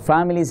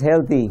families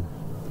healthy,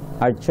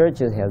 our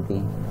churches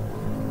healthy,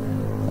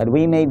 that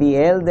we may be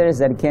elders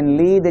that can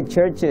lead the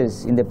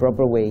churches in the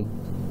proper way.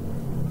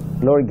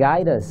 Lord,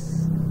 guide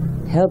us,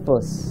 help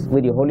us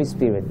with your Holy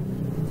Spirit,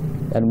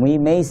 that we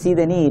may see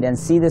the need and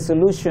see the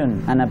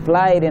solution and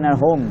apply it in our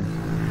home,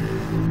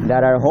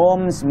 that our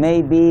homes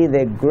may be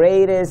the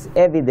greatest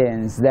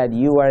evidence that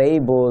you are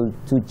able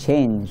to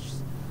change,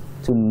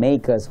 to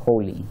make us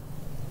holy.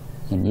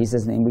 In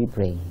Jesus' name we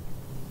pray.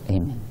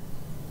 Amen.